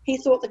 he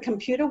thought the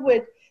computer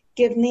would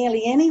give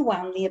nearly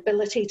anyone the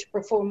ability to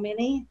perform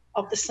many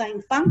of the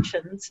same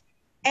functions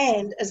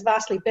and as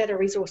vastly better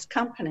resource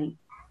company.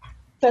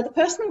 So the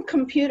personal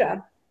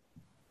computer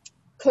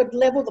could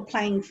level the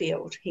playing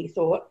field, he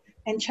thought,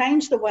 and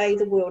change the way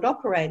the world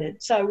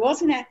operated. So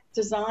Wozniak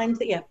designed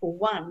the Apple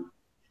I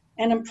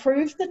and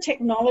improved the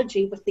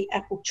technology with the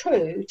Apple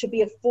II to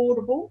be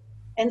affordable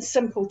and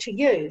simple to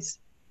use.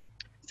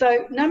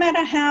 So no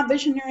matter how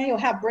visionary or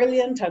how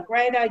brilliant, a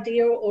great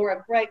idea or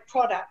a great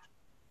product,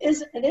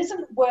 it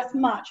isn't worth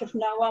much if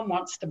no one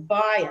wants to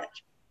buy it.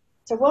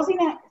 So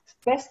Wozniak's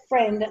best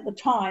friend at the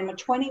time, a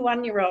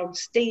 21-year-old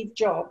Steve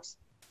Jobs,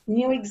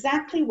 knew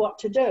exactly what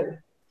to do.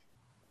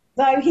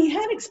 Though he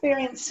had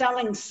experience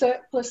selling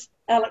surplus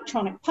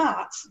electronic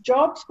parts,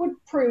 Jobs would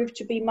prove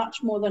to be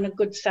much more than a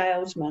good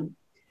salesman.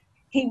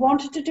 He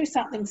wanted to do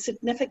something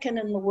significant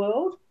in the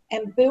world,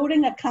 and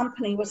building a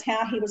company was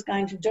how he was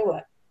going to do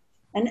it.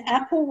 And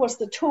Apple was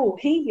the tool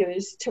he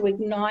used to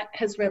ignite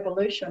his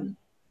revolution.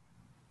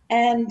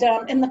 And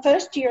in the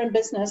first year in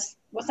business,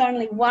 with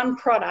only one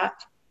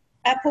product,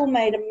 Apple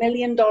made $1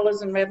 million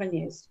in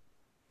revenues.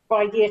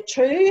 By year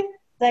 2,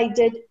 they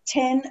did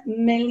 10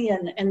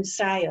 million in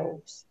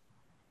sales.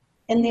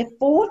 In their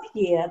 4th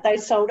year, they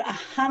sold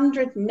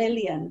 100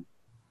 million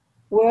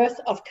worth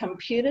of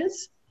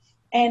computers.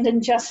 And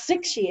in just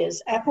 6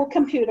 years, Apple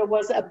Computer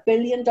was a $1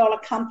 billion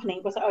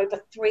company with over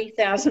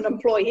 3,000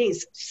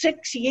 employees.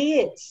 6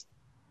 years.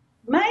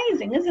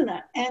 Amazing, isn't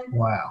it? And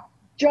wow.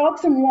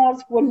 Jobs and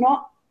Woz were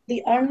not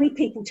the only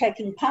people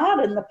taking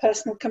part in the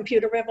personal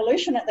computer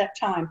revolution at that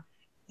time.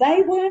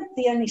 They weren't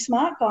the only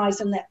smart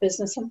guys in that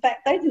business. In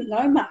fact, they didn't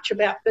know much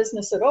about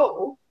business at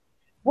all.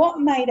 What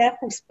made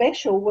Apple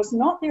special was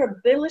not their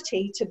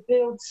ability to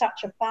build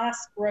such a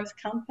fast growth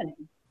company.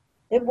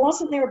 It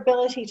wasn't their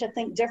ability to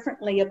think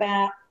differently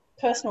about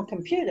personal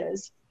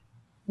computers.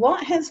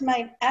 What has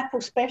made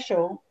Apple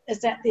special is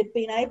that they've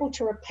been able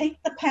to repeat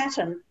the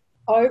pattern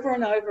over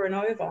and over and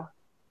over.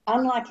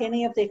 Unlike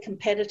any of their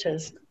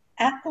competitors,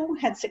 Apple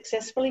had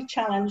successfully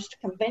challenged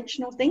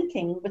conventional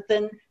thinking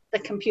within the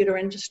computer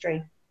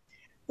industry.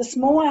 The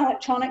small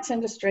electronics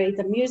industry,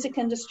 the music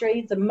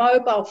industry, the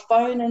mobile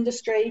phone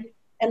industry,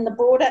 and the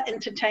broader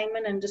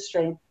entertainment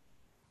industry.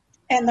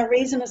 And the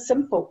reason is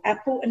simple: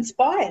 Apple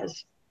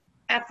inspires.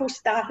 Apple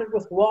started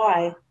with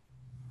why.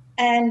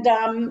 And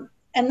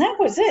that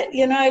was it,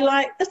 you know,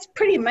 like, that's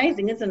pretty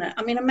amazing, isn't it?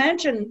 I mean,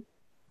 imagine,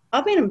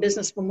 I've been in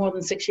business for more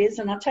than 6 years,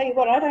 and I'll tell you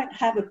what, I don't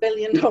have $1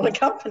 billion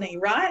company,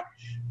 right?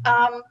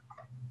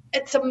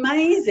 It's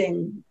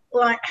amazing,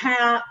 like,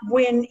 how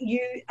when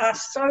you are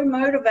so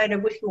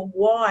motivated with your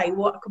why,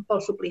 what could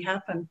possibly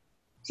happen.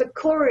 So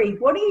Corey,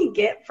 what do you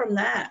get from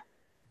that?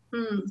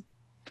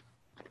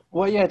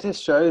 Well, yeah, it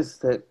just shows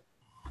that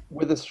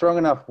with a strong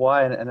enough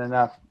why and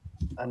enough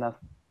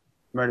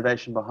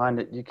motivation behind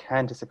it, you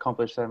can just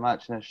accomplish so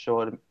much in a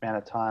short amount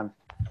of time.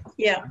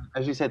 Yeah.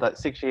 As you said, like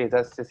 6 years,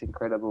 that's just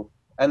incredible.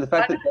 And the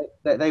fact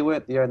that they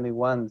weren't the only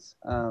ones,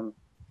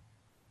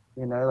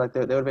 you know, like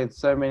there would have been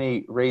so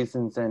many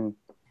reasons and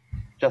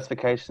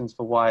justifications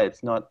for why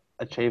it's not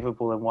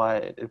achievable and why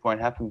it won't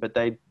happen, but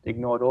they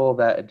ignored all of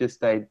that and just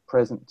stayed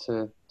present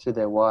to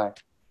their why.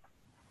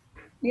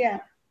 Yeah.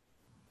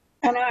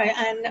 I know.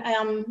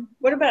 And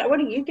what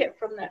do you get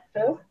from that,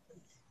 Phil?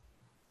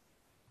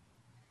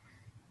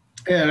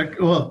 Yeah,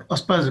 well, I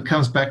suppose it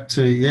comes back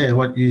to,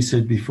 what you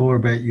said before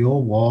about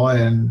your why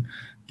and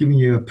giving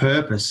you a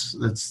purpose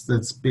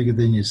that's bigger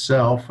than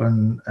yourself,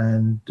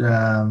 and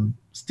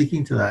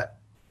sticking to that,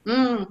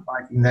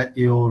 making that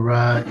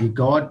your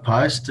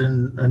guidepost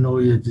and all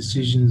your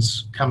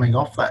decisions coming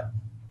off that.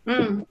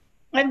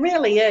 It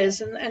really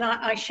is, and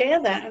I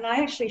share that, and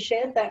I actually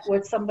shared that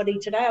with somebody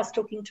today. I was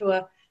talking to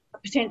a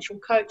potential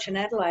coach in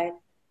Adelaide,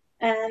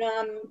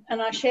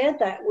 and I shared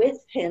that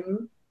with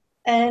him,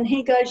 and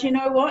he goes, you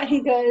know what?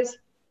 He goes,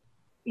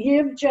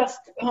 you've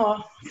just,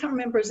 I can't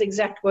remember his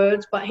exact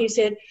words, but he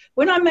said,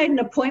 when I made an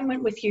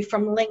appointment with you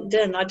from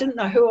LinkedIn, I didn't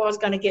know who I was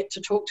going to get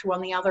to talk to on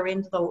the other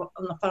end on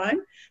the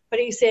phone, but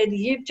he said,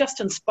 you've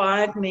just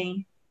inspired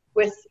me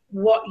with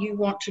what you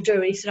want to do.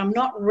 He said, I'm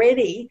not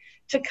ready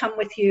to come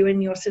with you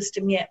in your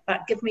system yet,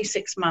 but give me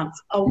 6 months.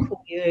 I'll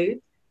call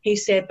you. He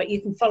said, but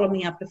you can follow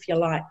me up if you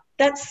like.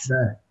 That's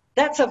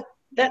a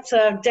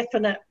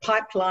definite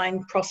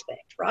pipeline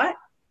prospect, right?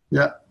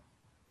 Yeah.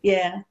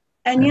 Yeah.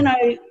 And, you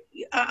know,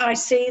 I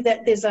see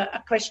that there's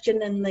a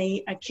question in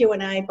the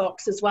Q&A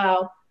box as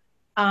well.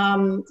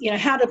 You know,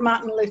 how did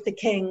Martin Luther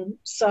King,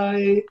 so,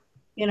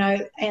 you know,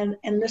 and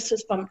this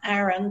is from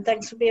Aaron.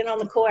 Thanks for being on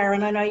the call,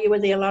 Aaron. I know you were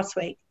there last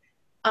week.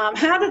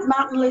 How did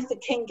Martin Luther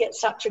King get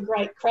such a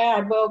great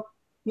crowd? Well,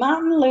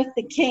 Martin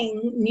Luther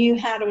King knew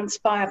how to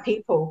inspire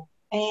people,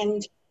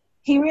 and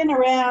he ran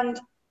around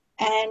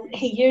and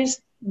he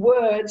used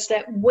words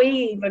that we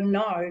even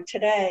know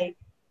today.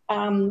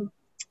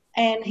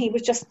 And he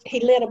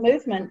led a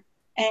movement,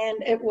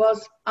 and it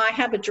was, I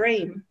have a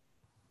dream.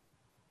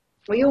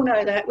 We all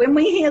know that. When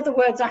we hear the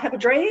words, I have a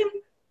dream,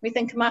 we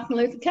think of Martin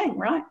Luther King,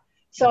 right?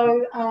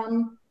 So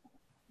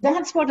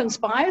that's what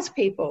inspires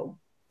people.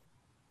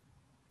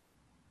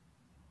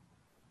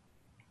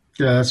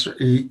 Yes,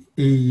 he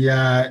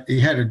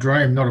had a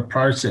dream, not a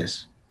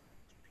process.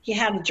 He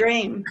had a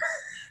dream.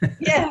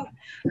 Yeah.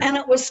 And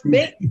it was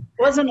big,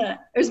 wasn't it?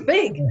 It was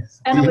big.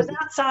 Yes. And it was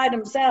outside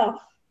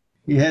himself.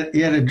 He had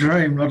a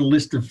dream, not a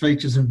list of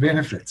features and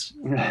benefits.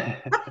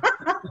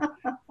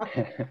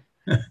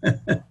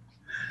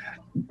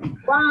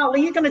 Wow, are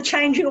you going to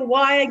change your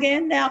why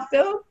again now,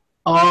 Phil?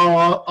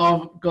 Oh,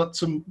 I've got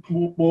some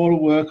more to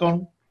work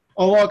on.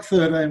 I like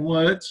 13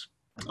 words.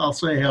 I'll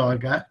see how I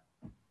go.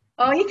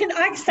 Oh, I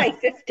can say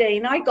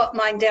 15. I got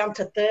mine down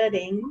to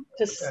 13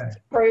 just to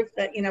prove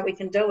that, we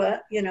can do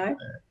it,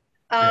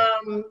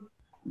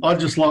 I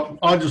just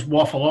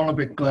waffle on a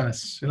bit,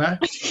 Glenis,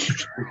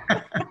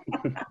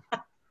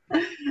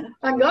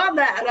 I got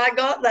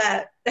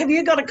that. Have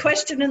you got a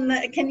question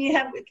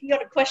you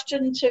got a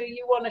question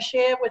you want to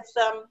share with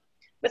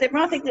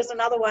everyone? I think there's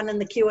another one in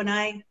the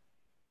Q&A.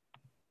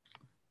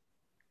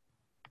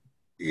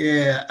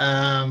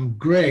 Yeah,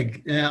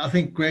 Greg. I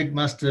think Greg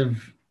must have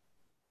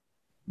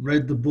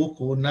read the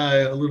book or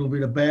know a little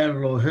bit about it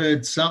or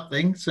heard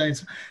something,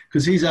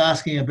 because he's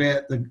asking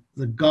about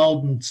the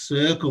golden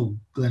circle,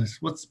 Glenis.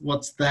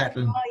 What's that?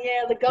 And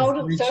the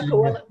golden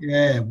circle.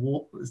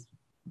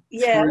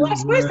 Well, I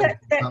suppose that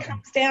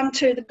comes down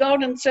to the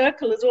golden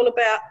circle is all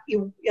about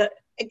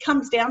it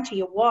comes down to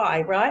your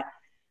why, right?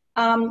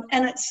 And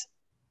it's,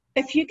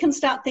 if you can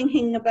start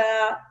thinking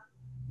about,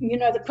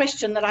 the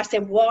question that I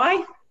said,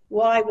 why,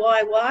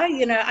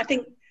 I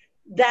think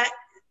that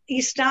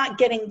you start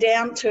getting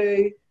down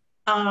to,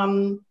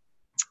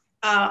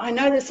 I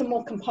know there's some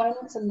more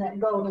components in that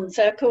golden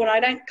circle and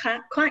I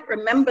can't quite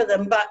remember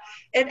them, but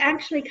it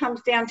actually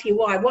comes down to your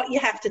why, what you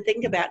have to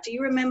think about. Do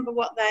you remember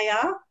what they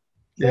are?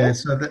 Yeah,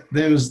 so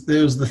there was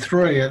the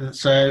three.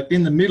 So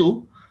in the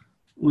middle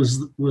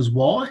was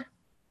why.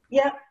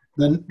 Yeah.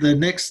 The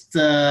next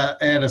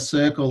outer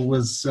circle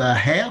was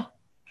how.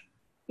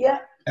 Yeah.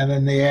 And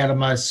then the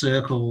outermost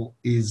circle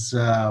is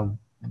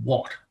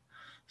what.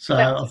 So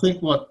I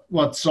think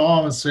what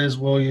Simon says,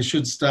 well, you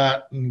should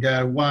start and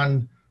go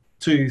 1,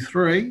 2,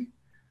 3.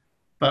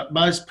 But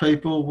most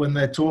people, when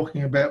they're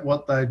talking about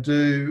what they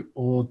do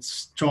or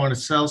trying to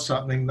sell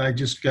something, they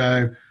just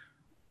go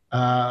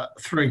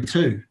 3,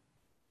 2.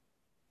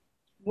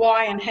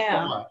 Why and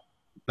how.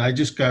 They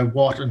just go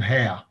what and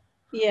how.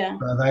 Yeah.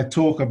 So they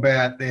talk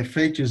about their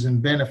features and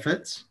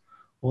benefits,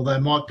 or they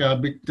might go a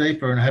bit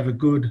deeper and have a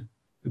good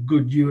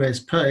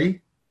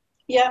USP.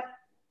 Yeah.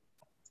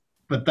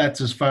 But that's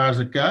as far as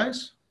it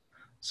goes.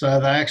 So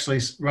they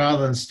actually,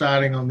 rather than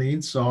starting on the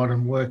inside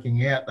and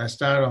working out, they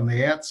start on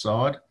the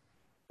outside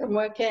and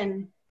work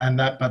in.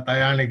 But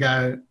they only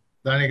go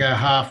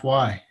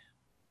halfway.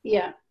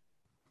 Yeah.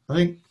 I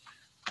think.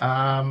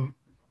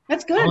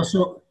 That's good.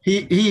 Also,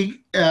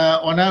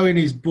 I know in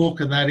his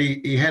book and that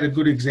he had a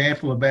good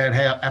example about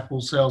how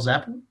Apple sells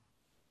Apple.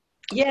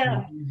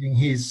 Yeah. Using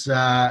his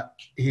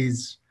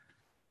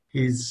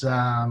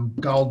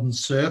golden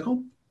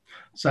circle.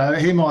 So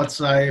he might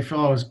say if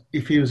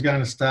he was going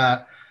to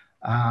start,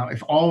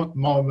 if I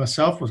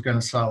myself was going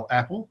to sell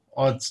Apple,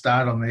 I'd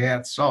start on the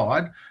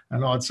outside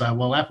and I'd say,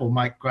 well, Apple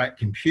make great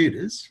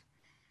computers,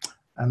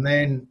 and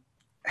then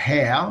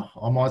how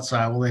I might say,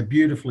 well, they're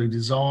beautifully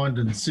designed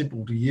and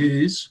simple to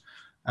use.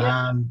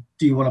 Yeah.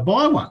 Do you want to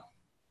buy one?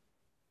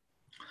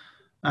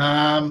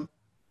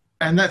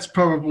 And that's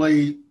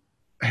probably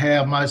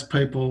how most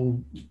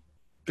people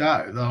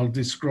go. They'll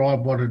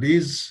describe what it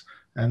is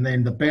and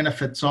then the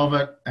benefits of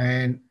it,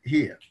 and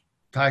here,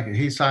 take it.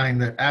 He's saying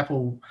that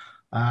Apple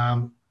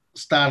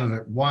started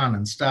at 1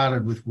 and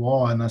started with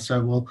why, and they say,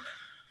 well,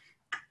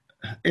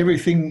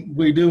 everything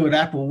we do at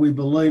Apple we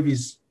believe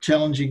is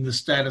challenging the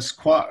status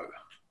quo.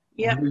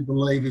 Yeah. We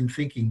believe in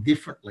thinking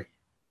differently.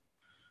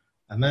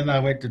 And then they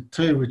went to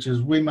 2, which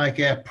is we make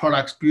our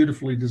products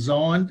beautifully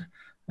designed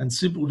and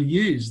simple to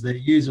use. They're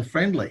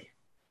user-friendly.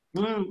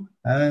 Mm.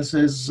 And it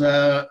says,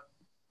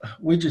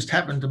 we just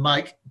happen to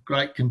make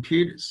great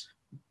computers.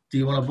 Do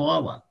you want to buy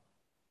one?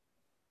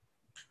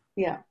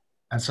 Yeah.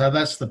 And so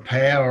that's the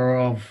power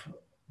of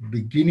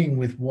beginning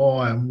with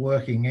why and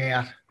working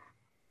out,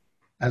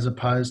 as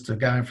opposed to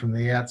going from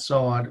the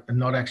outside and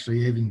not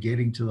actually even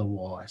getting to the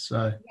why.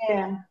 So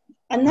yeah.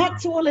 And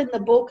that's all in the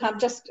book. I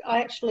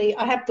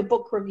have the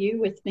book review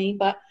with me,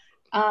 but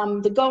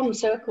the golden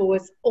circle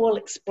is all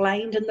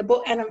explained in the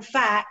book. And in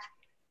fact,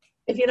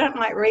 if you don't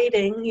like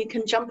reading, you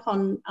can jump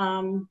on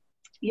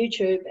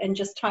YouTube and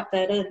just type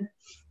that in.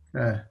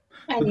 Yeah.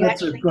 And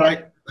that's a great,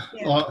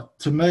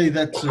 to me,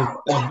 that's a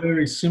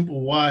very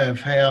simple way of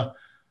how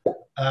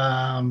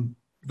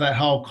that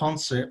whole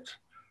concept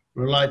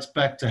relates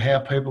back to how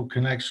people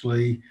can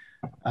actually,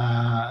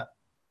 why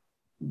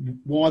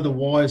the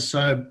why is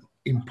so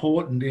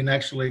important in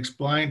actually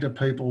explaining to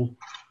people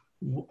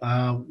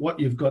what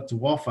you've got to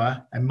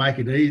offer and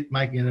making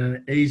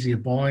an easier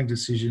buying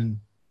decision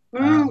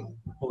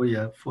for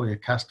your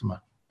customer.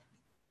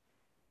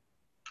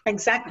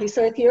 Exactly.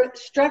 So if you're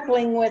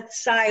struggling with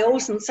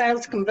sales and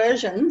sales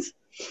conversions,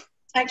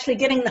 actually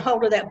getting the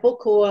hold of that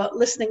book or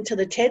listening to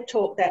the TED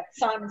talk that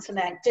Simon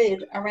Sinak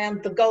did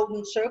around the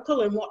golden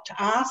circle and what to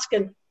ask,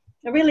 and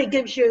it really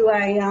gives you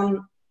a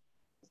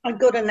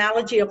good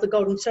analogy of the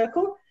golden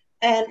circle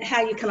and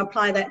how you can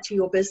apply that to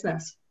your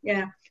business.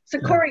 Yeah. So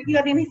Corey, you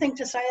got anything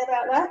to say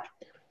about that?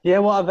 Yeah,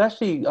 well,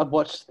 I've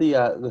watched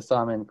the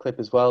Simon clip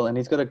as well, and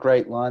he's got a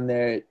great line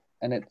there,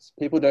 and it's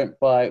people don't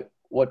buy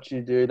what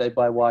you do, they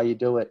buy why you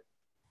do it.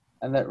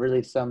 And that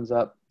really sums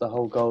up the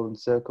whole golden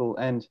circle.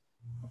 And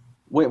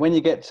when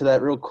you get to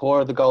that real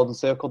core of the golden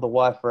circle, the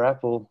why for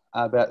Apple,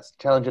 about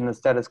challenging the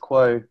status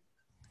quo,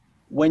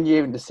 when you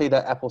even see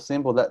that Apple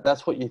symbol,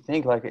 that's what you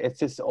think. Like, it's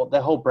just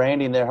their whole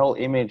branding, their whole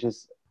image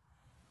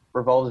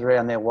revolves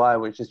around their why,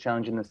 which is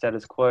challenging the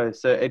status quo.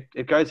 So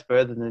it goes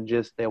further than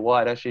just their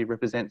why. It actually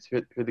represents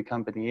who the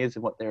company is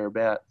and what they're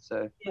about.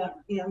 So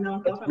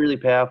it's really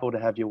powerful to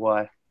have your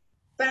why.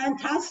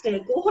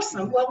 Fantastic.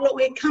 Awesome. Well, look,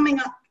 we're coming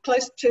up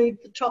close to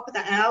the top of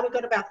the hour. We've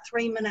got about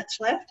 3 minutes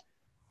left.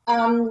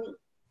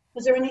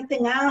 Is there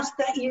anything else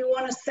that you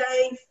want to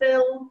say,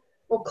 Phil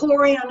or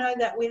Corey? I know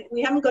that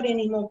we haven't got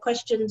any more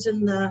questions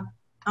in the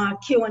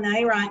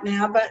Q&A right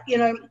now, but,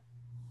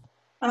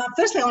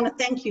 firstly, I want to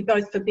thank you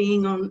both for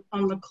being on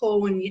the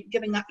call and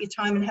giving up your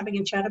time and having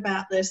a chat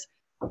about this.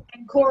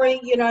 And Corey,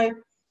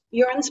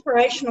 you're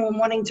inspirational in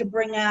wanting to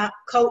bring out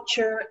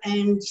culture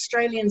and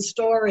Australian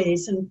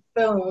stories and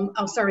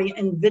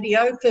and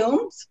video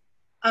films.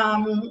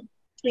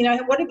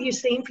 What have you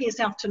seen for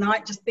yourself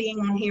tonight, just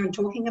being on here and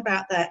talking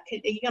about that? Are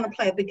you going to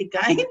play a bigger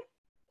game?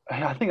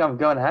 I think I'm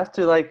going to have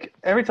to. Like,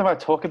 every time I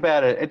talk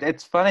about it,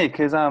 it's funny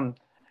because I've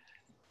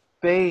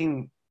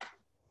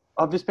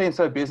just been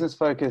so business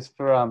focused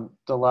for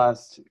the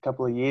last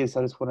couple of years.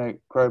 I just want to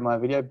grow my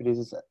video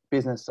business.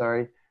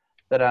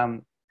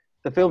 That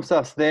the film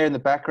stuff's there in the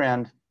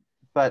background,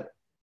 but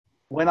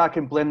when I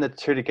can blend the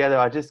two together,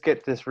 I just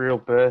get this real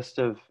burst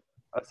of,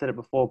 I said it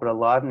before, but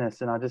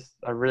aliveness. And I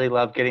really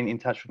love getting in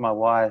touch with my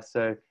why.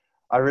 So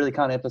I really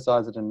can't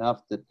emphasize it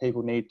enough that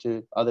people need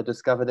to either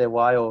discover their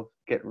why or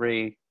get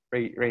re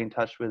in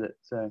touch with it.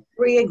 So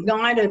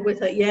reignited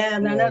with it. Yeah,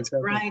 that's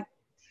exactly. Great.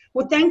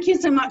 Well, thank you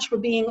so much for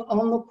being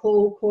on the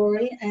call,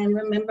 Corey. And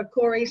remember,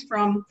 Corey's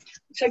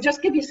so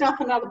just give yourself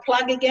another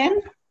plug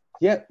again.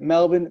 Yep,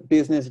 Melbourne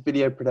Business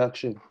Video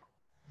Production.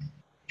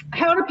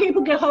 How do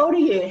people get hold of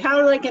you?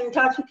 How do they get in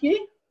touch with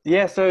you?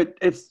 Yeah, so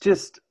it's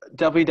just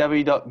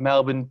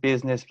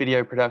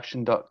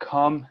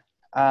www.melbournebusinessvideoproduction.com.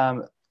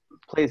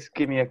 Please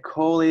give me a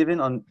call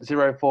even on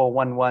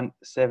 0411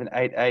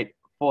 788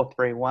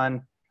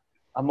 431.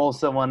 I'm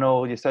also on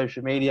all your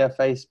social media,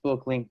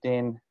 Facebook,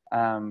 LinkedIn,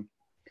 and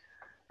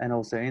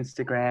also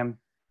Instagram.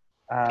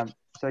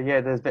 So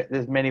yeah,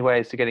 there's many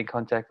ways to get in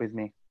contact with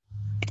me.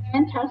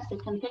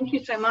 Fantastic, and thank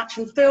you so much.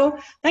 And Phil,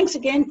 thanks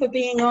again for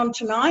being on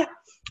tonight.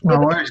 No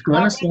worries,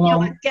 Glenis.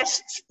 You're a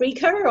guest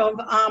speaker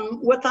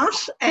with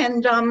us,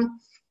 and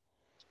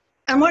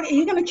what are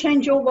you going to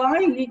change your why?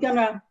 Are you going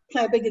to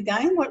play a bigger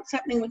game? What's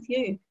happening with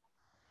you?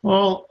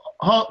 Well,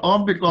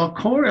 I'm a bit like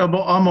Corey. I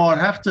might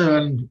have to,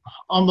 and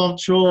I'm not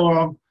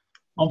sure.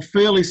 I'm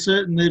fairly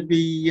certain there'd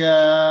be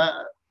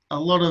a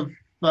lot of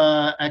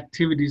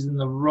activities in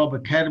the RoB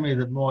Academy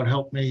that might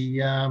help me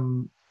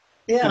go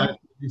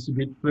this a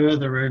bit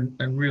further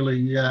and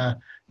really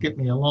get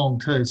me along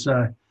too.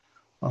 So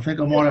I think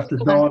I might have to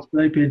dive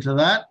deep into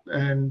that.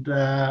 And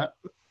how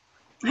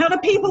do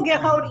people get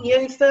hold of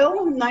you,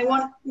 Phil? And they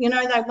want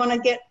to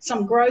get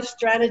some growth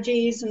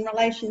strategies in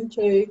relation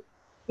to,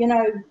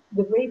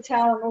 the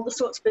retail and all the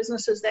sorts of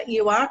businesses that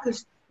you are,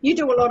 because you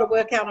do a lot of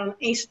work out in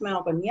East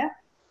Melbourne, yeah?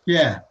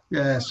 Yeah.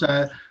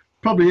 So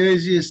probably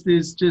easiest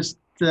is just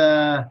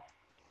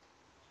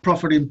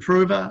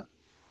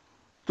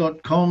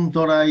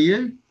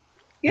profitimprover.com.au.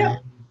 Yeah.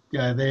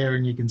 Go there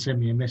and you can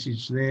send me a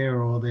message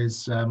there, or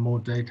there's more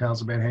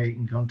details about how you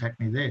can contact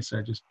me there.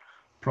 So just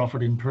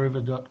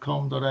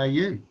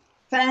profitimprover.com.au.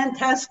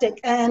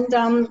 Fantastic. And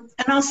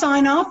I'll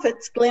sign off.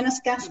 It's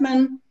Glenis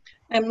Gassmann.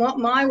 And what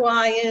my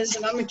why is,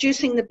 and I'm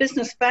reducing the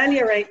business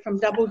failure rate from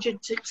double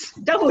digits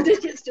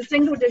to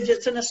single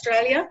digits in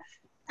Australia.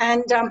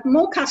 And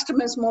more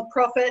customers, more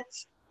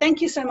profits.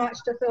 Thank you so much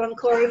to Phil and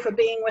Corey for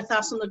being with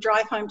us on the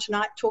drive home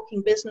tonight,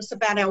 talking business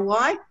about our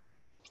why.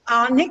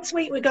 Next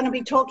week, we're going to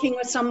be talking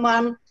with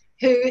someone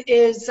who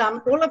is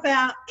all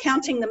about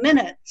counting the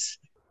minutes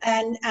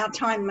and our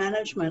time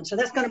management. So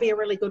that's going to be a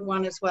really good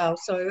one as well.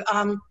 So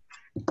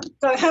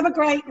have a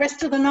great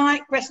rest of the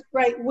night,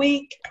 great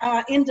week,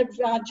 end of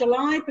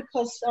July,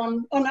 because,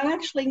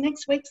 actually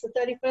next week's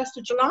the 31st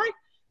of July.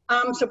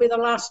 So it'll be the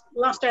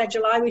last day of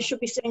July. We should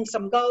be setting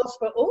some goals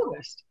for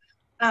August.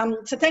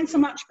 So thanks so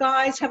much,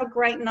 guys. Have a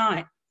great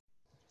night.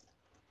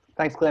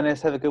 Thanks,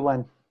 Glenis. Have a good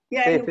one.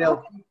 Yeah, See you, you're Phil.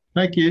 welcome.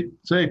 Thank you.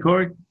 See you,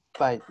 Corey.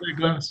 Bye. See you,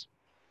 Glenis.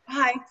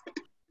 Bye.